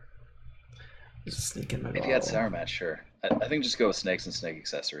 There's a snake in my if bottle. If you had Sour Match, sure. I think just go with snakes and snake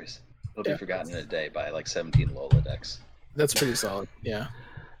accessories. It'll be forgotten in a day by like 17 Lola decks. That's pretty solid. Yeah.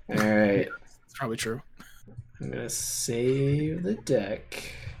 All right. That's probably true. I'm gonna save the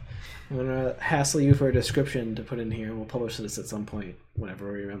deck. I'm gonna hassle you for a description to put in here. We'll publish this at some point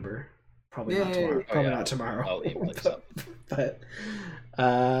whenever we remember. Probably not tomorrow. Probably not tomorrow. I'll email you something. But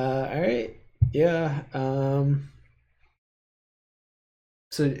all right. Yeah.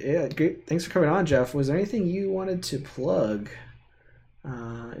 So yeah, great. Thanks for coming on, Jeff. Was there anything you wanted to plug?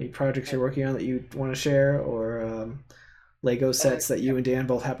 Any projects you're working on that you want to share, or Lego sets that you and Dan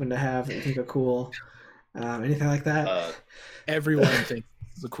both happen to have that you think are cool? Anything like that? Everyone thinks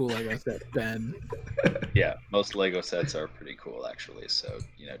it's a cool Lego set, Ben. Yeah, most Lego sets are pretty cool, actually. So,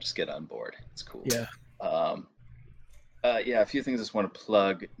 just get on board. It's cool. Yeah. Yeah, a few things I just want to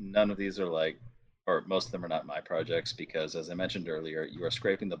plug. None of these are or most of them are not my projects because, as I mentioned earlier, you are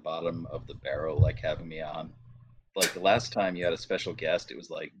scraping the bottom of the barrel, like having me on. Like the last time you had a special guest, it was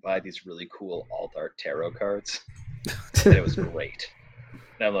like, buy these really cool alt art tarot cards. And it was great.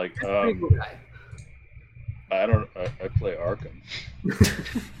 And I'm like, I play Arkham.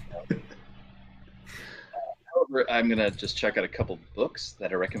 However, I'm going to just check out a couple books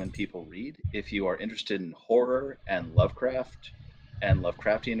that I recommend people read. If you are interested in horror and Lovecraft and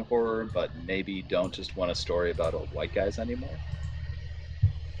Lovecraftian horror, but maybe don't just want a story about old white guys anymore.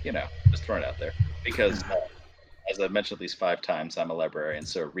 Just throwing it out there. Because, as I've mentioned at least 5 times, I'm a librarian,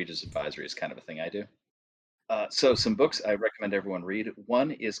 so Reader's Advisory is kind of a thing I do. So some books I recommend everyone read.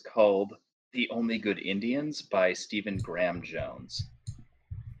 One is called The Only Good Indians by Stephen Graham Jones.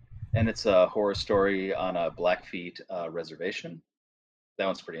 And it's a horror story on a Blackfeet reservation. That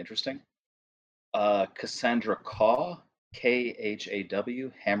one's pretty interesting. Cassandra Khaw,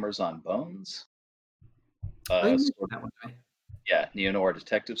 Khaw, Hammers on Bones. Yeah, neo-noir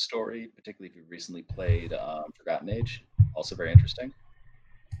detective story, particularly if you recently played Forgotten Age. Also very interesting.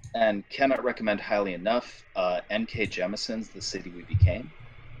 And cannot recommend highly enough, N.K. Jemisin's The City We Became.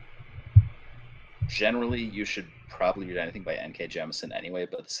 Generally, you should probably read anything by N.K. Jemisin anyway,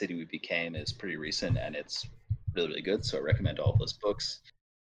 but The City We Became is pretty recent and it's really, really good, so I recommend all of those books.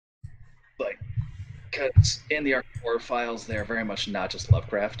 Because in the Arkham Horror Files, they're very much not just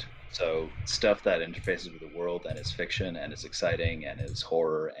Lovecraft. So stuff that interfaces with the world and is fiction and is exciting and is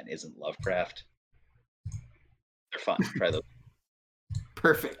horror and isn't Lovecraft. They're fun. Try those.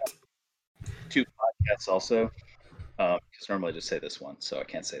 Perfect. 2 podcasts also. Because normally I just say this one, so I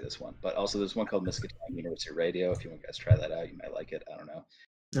can't say this one. But also there's one called Miskatonic University Radio. If you want guys to try that out, you might like it. I don't know.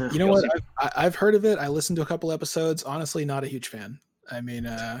 You know what? I've heard of it. I listened to a couple episodes. Honestly, not a huge fan. I mean,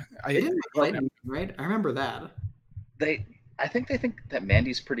 right? I remember that. I think they think that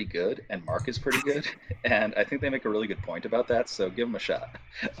Mandy's pretty good and Mark is pretty good, and I think they make a really good point about that, so give them a shot.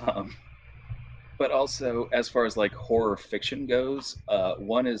 But also, as far as horror fiction goes,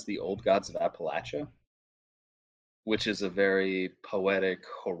 one is The Old Gods of Appalachia, which is a very poetic,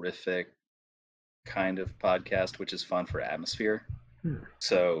 horrific kind of podcast, which is fun for atmosphere.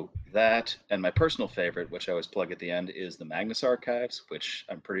 So that, and my personal favorite, which I always plug at the end, is the Magnus Archives, which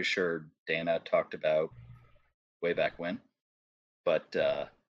I'm pretty sure Dana talked about way back when. But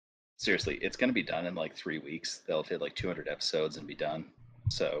seriously, it's going to be done in 3 weeks. They'll hit 200 episodes and be done.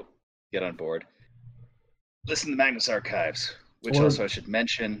 So get on board. Listen to Magnus Archives, which also I should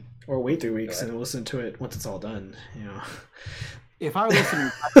mention. Or wait 3 weeks and listen to it once it's all done. If our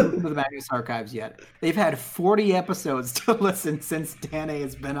listeners haven't listened to the Magnus Archives yet, they've had 40 episodes to listen since Dana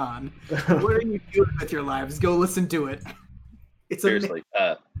has been on. What are you doing with your lives? Go listen to it. It's seriously.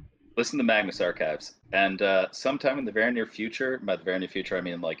 Listen to Magnus Archives, and sometime in the very near future, by the very near future, I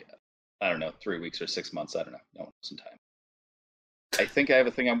mean I don't know, 3 weeks or 6 months, I don't know, no one knows in time. I think I have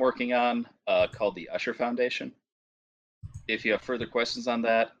a thing I'm working on called the Usher Foundation. If you have further questions on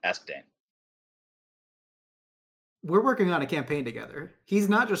that, ask Dan. We're working on a campaign together. He's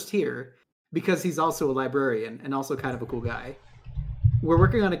not just here because he's also a librarian and also kind of a cool guy. We're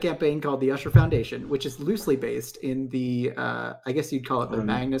working on a campaign called the Usher Foundation, which is loosely based in the, I guess you'd call it the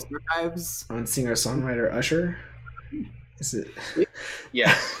Magnus Archives. On singer-songwriter Usher? Is it?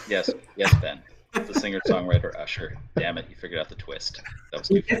 Yes, Ben. The singer-songwriter Usher. Damn it, you figured out the twist. That was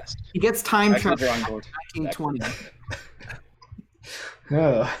too fast. He gets time Back to the travel drawing board. 1920.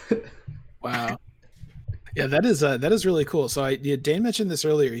 Oh. Wow. Yeah, that is really cool. So Dane mentioned this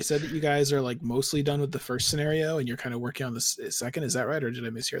earlier. He said that you guys are like mostly done with the first scenario and you're kind of working on the second. Is that right, or did I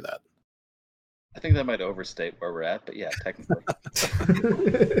mishear that? I think that might overstate where we're at, but yeah, technically.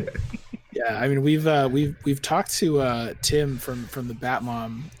 Yeah, I mean we've talked to Tim from the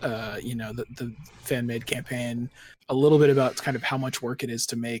Batmom, the fan made campaign, a little bit about kind of how much work it is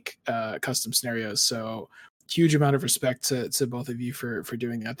to make custom scenarios. So huge amount of respect to both of you for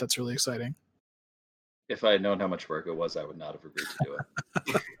doing that. That's really exciting. If I had known how much work it was, I would not have agreed to do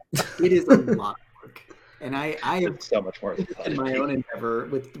it. It is a lot of work, and I have It's so much more than in my own endeavor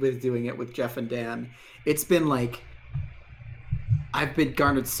with doing it with Jeff and Dan. It's been like I've been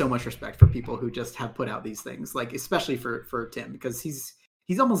garnered so much respect for people who just have put out these things, like especially for Tim, because he's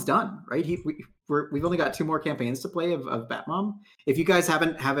almost done, right? We've only got 2 more campaigns to play of Batmom. If you guys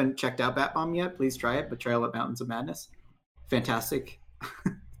haven't checked out Batmom yet, please try it. Betrayal at Mountains of Madness, fantastic.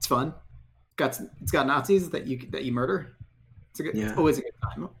 It's fun. It's got Nazis that you murder. It's always a good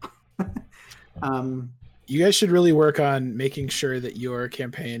time. You guys should really work on making sure that your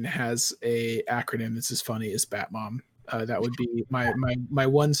campaign has a acronym that's as funny as Batmom. That would be my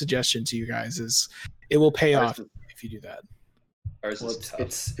one suggestion to you guys. Is it will pay off if you do that. Ours is tough.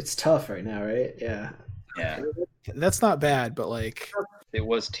 It's tough right now, right? Yeah. That's not bad, but like it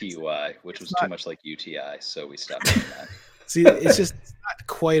was TUI, which was too much like UTI, so we stopped doing that. See, it's not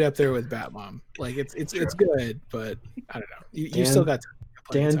quite up there with Batmom. Like it's good, but I don't know. You still got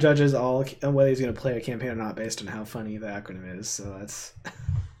Dan judges all whether he's going to play a campaign or not based on how funny the acronym is. So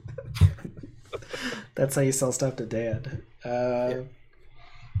that's how you sell stuff to Dan.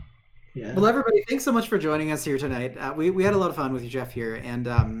 Yeah. Well, everybody, thanks so much for joining us here tonight. We had a lot of fun with you, Jeff, here,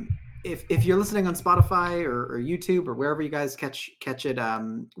 and if you're listening on Spotify or YouTube or wherever you guys catch it,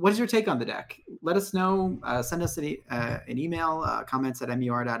 what is your take on the deck? Let us know. Send us an email, comments at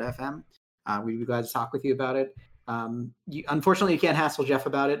mur.fm. We'd be glad to talk with you about it. Unfortunately, you can't hassle Jeff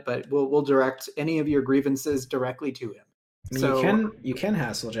about it, but we'll direct any of your grievances directly to him. I mean, you can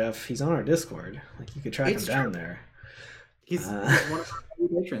hassle Jeff. He's on our Discord. Like you could track him down there. He's one of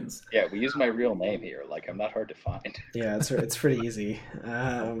our patrons. Yeah, we use my real name here. Like I'm not hard to find. Yeah, it's pretty easy.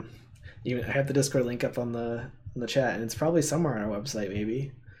 I have the Discord link up on the chat, and it's probably somewhere on our website,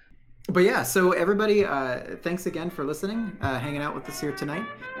 maybe. But yeah, so everybody, thanks again for listening, hanging out with us here tonight.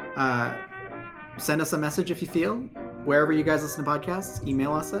 Send us a message if you feel. Wherever you guys listen to podcasts,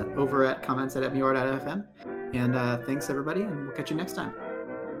 email us over at comments@mur.fm. And thanks, everybody, and we'll catch you next time.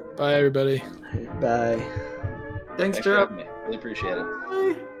 Bye, everybody. Bye. Thanks, for Joe. having me. Really appreciate it.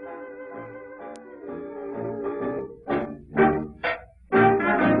 Bye.